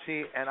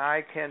Versace, and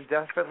I can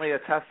definitely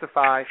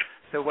testify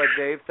to what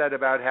Dave said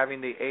about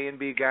having the A and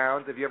B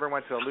gowns. If you ever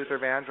went to a Luther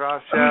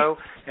Vandross show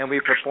and we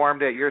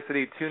performed at your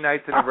city 2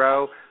 nights in a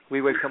row, we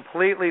would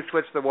completely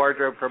switch the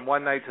wardrobe from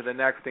one night to the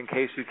next in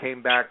case you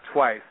came back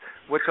twice,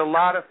 which a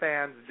lot of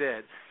fans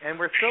did. And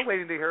we're still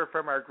waiting to hear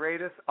from our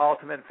greatest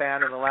ultimate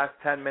fan in the last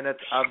 10 minutes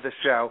of the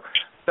show.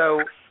 So,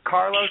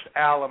 Carlos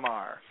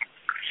Alomar,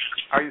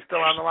 are you still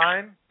on the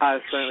line? I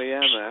certainly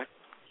am, Mac.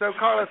 So,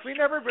 Carlos, we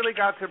never really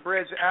got to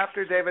bridge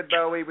after David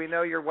Bowie. We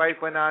know your wife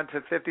went on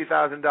to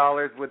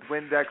 $50,000 with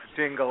Windex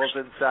jingles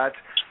and such.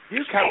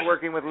 You kept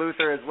working with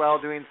Luther as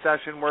well, doing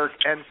session work,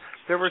 and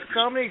there were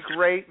so many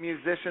great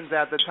musicians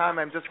at the time.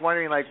 I'm just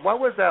wondering, what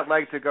was that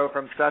like to go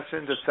from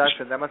session to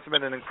session? That must have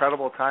been an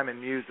incredible time in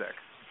music.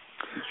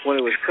 Well,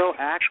 it was so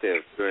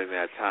active during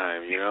that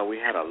time. We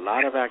had a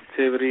lot of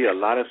activity, a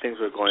lot of things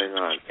were going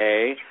on.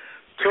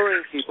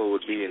 Touring people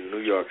would be in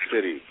New York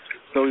City.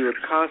 So we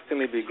would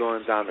constantly be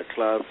going down to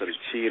clubs or the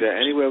Cheetah,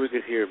 anywhere we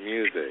could hear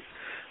music.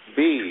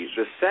 B,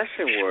 the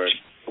session work,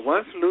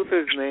 once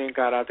Luther's name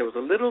got out, there was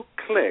a little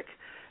click,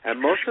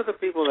 and most of the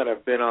people that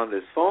have been on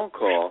this phone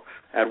call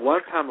at one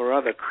time or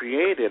other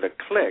created a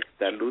click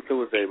that Luther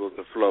was able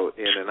to flow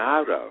in and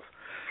out of.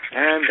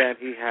 And then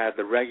he had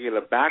the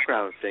regular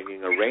background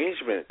singing,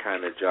 arrangement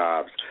kind of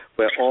jobs,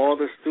 where all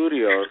the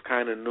studios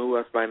kind of knew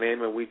us by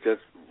name and we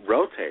just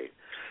rotate.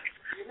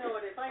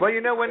 Well,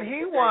 when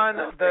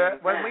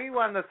we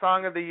won the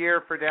Song of the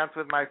Year for Dance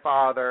with My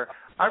Father,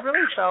 I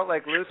really felt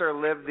like Luther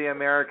lived the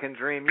American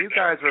dream. You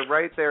guys were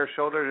right there,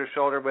 shoulder to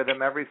shoulder with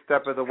him every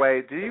step of the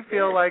way. Do you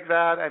feel like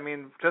that? I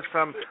mean, just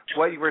from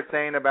what you were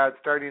saying about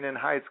starting in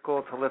high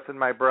school to Listen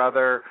My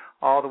Brother,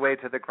 all the way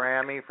to the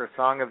Grammy for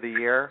Song of the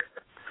Year?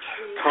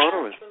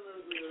 Totally.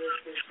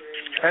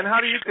 And how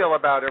do you feel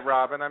about it,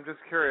 Robin? I'm just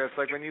curious,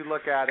 like when you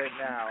look at it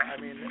now. I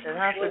mean, it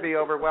has to be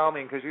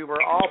overwhelming because you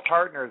were all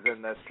partners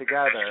in this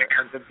together,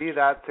 and to be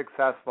that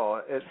successful,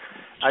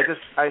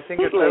 I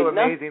think it's so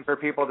amazing for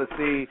people to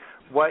see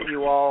what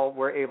you all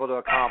were able to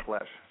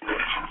accomplish.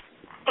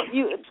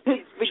 To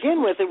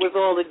begin with, it was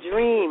all a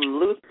dream.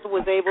 Luther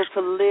was able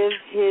to live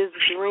his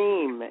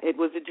dream. It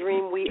was a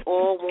dream we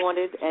all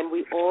wanted, and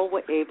we all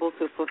were able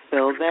to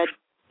fulfill that.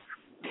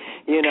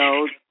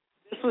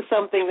 This was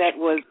something that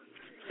was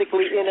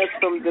in us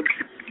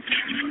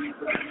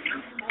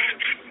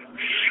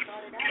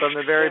from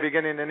the very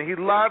beginning, and he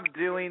loved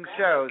doing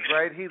shows,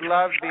 right? He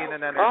loved being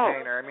an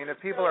entertainer. I mean, if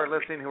people are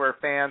listening who are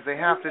fans, they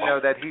have to know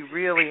that he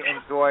really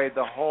enjoyed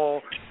the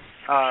whole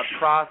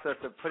process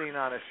of putting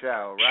on a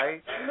show,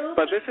 right?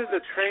 But this is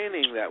the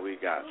training that we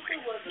got.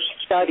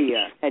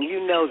 Studier, and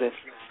you know this.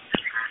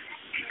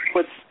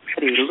 Would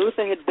study.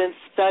 Luther had been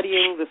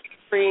studying the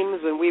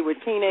Supremes when we were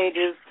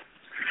teenagers.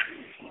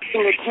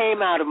 Everything that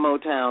came out of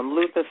Motown,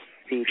 Luther studied.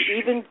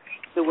 Even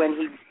when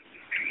he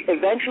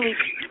eventually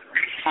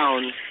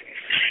found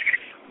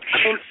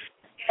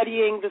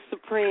studying the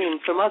Supremes,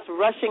 from us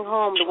rushing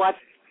home to watch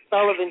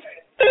Sullivan.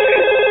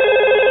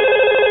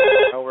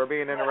 Oh, we're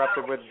being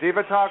interrupted with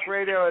Diva Talk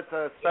Radio. It's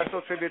a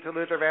special tribute to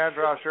Luther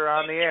Vandross. You're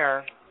on the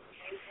air.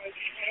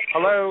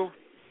 Hello?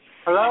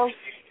 Hello?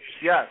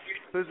 Yes.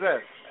 Who's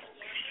this?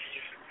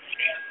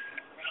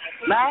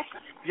 Matt?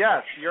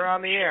 Yes, you're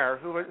on the air.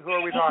 Who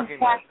are we talking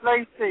Pat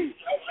Lacey.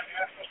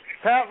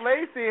 Pat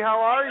Lacey, how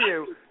are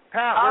you?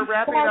 Pat, we're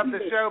wrapping up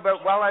the show,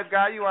 but while I've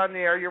got you on the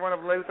air, you're one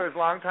of Luther's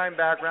longtime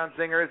background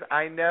singers.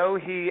 I know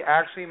he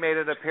actually made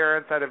an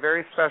appearance at a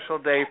very special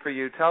day for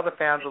you. Tell the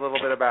fans a little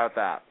bit about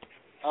that.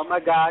 Oh, my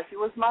gosh. It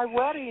was my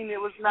wedding. It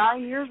was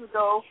 9 years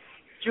ago,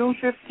 June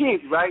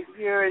 15th, right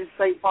here in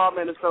St. Paul,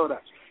 Minnesota.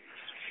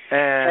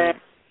 And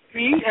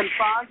he and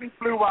Fonzie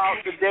flew out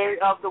the day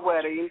of the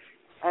wedding,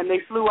 and they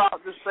flew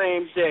out the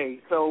same day.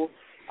 So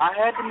I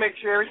had to make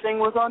sure everything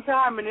was on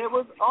time, and it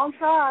was on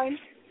time.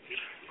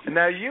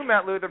 Now, you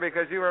met Luther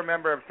because you were a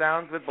member of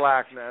Sounds with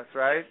Blackness,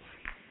 right?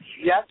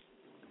 Yes.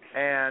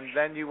 And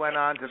then you went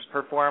on to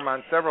perform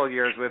on several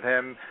years with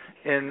him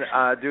in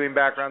doing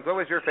backgrounds. What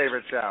was your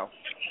favorite show?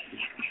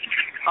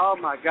 Oh,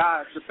 my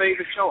gosh, the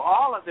favorite show.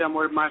 All of them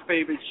were my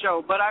favorite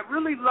show. But I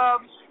really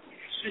loved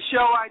the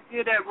show I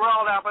did at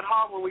Royal Albert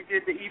Hall when we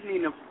did the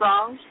Evening of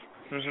Songs.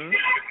 Mm-hmm.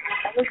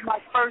 That was my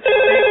first.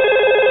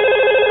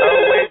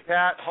 Oh, wait,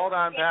 Pat. Hold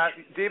on, Pat.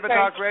 Diva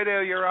Talk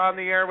Radio, you're on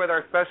the air with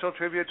our special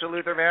tribute to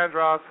Luther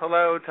Vandross.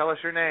 Hello, tell us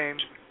your name.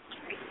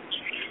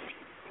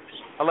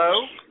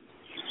 Hello?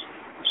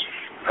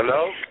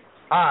 Hello?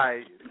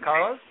 Hi.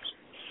 Carlos?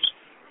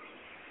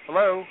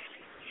 Hello?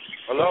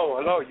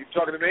 Hello. You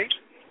talking to me?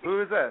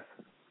 Who is this?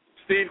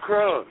 Steve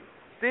Kroon.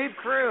 Steve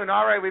Kroon.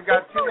 All right, we've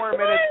got 2 more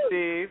minutes,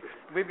 Steve.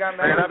 We've got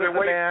members of the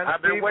band.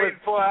 I've been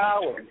waiting for an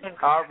hour.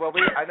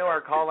 I know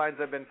our call lines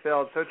have been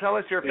filled. So tell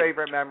us your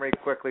favorite memory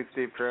quickly,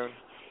 Steve Kroon.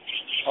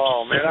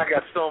 Oh, man, I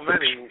got so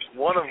many.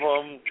 One of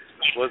them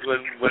was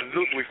when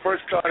Luther, we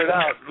first started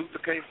out,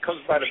 Luther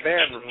comes by the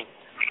band room,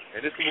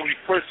 and this is when we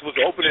first was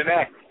the opening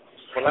act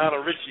for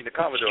Lionel Richie and the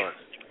Commodores.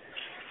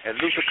 And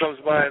Luther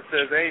comes by and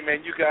says, hey,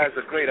 man, you guys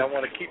are great. I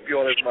want to keep you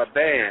all as my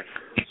band.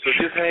 So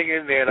just hang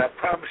in there, and I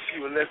promise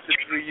you in less than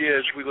 3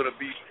 years we're going to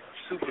be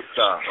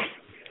superstars.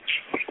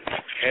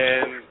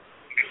 And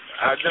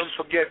I'll never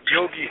forget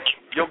Yogi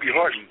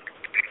Horton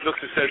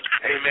looks and says,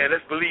 hey, man,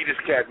 let's believe this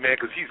cat, man,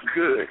 because he's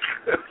good.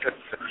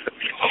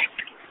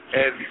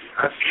 And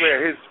I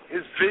swear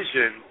his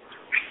vision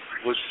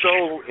was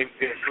so,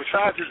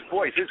 besides his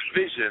voice, his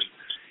vision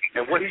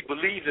and what he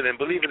believed in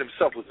and believed in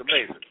himself was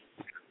amazing.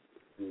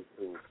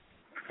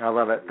 I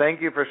love it.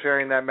 Thank you for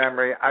sharing that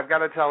memory. I've got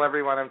to tell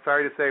everyone, I'm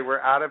sorry to say we're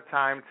out of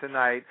time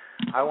tonight.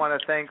 I want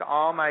to thank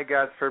all my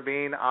guests for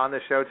being on the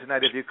show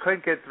tonight. If you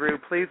couldn't get through,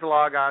 please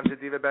log on to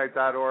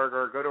divabetic.org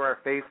or go to our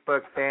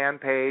Facebook fan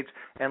page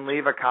and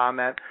leave a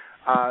comment.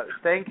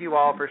 Thank you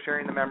all for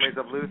sharing the memories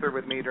of Luther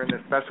with me during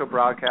this special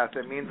broadcast.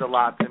 It means a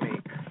lot to me.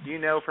 You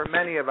know, for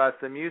many of us,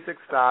 the music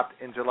stopped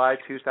in July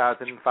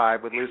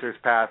 2005 with Luther's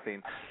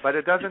passing. But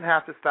it doesn't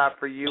have to stop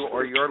for you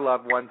or your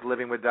loved ones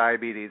living with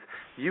diabetes.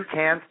 You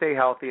can stay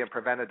healthy and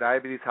prevent a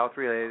diabetes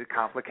health-related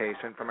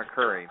complication from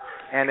occurring.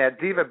 And at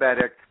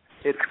Divabetic,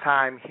 it's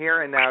time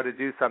here and now to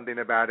do something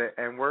about it,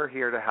 and we're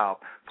here to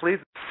help. Please.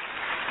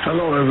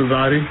 Hello,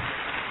 everybody.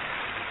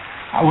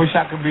 I wish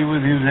I could be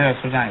with you there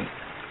tonight.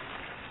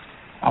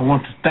 I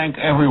want to thank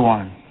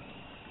everyone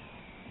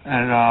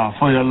and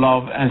for your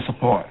love and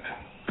support.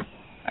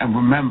 And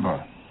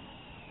remember,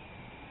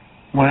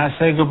 when I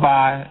say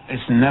goodbye,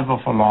 it's never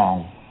for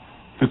long,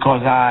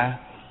 because I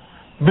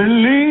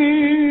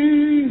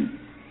believe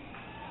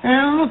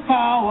in the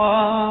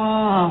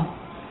power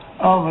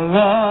of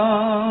love.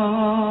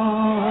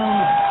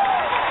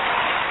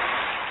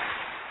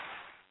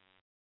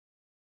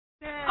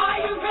 Are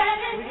you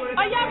ready?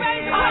 Are y'all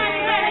ready? Are you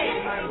ready?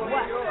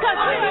 Cause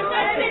we are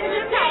ready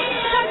to take.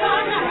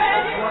 Are you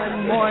ready?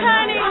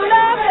 Honey,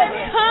 love has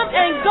come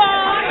and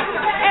gone,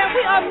 and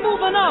we are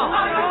moving on.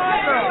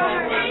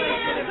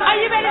 Are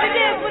you ready to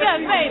dance with us,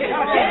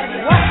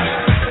 baby?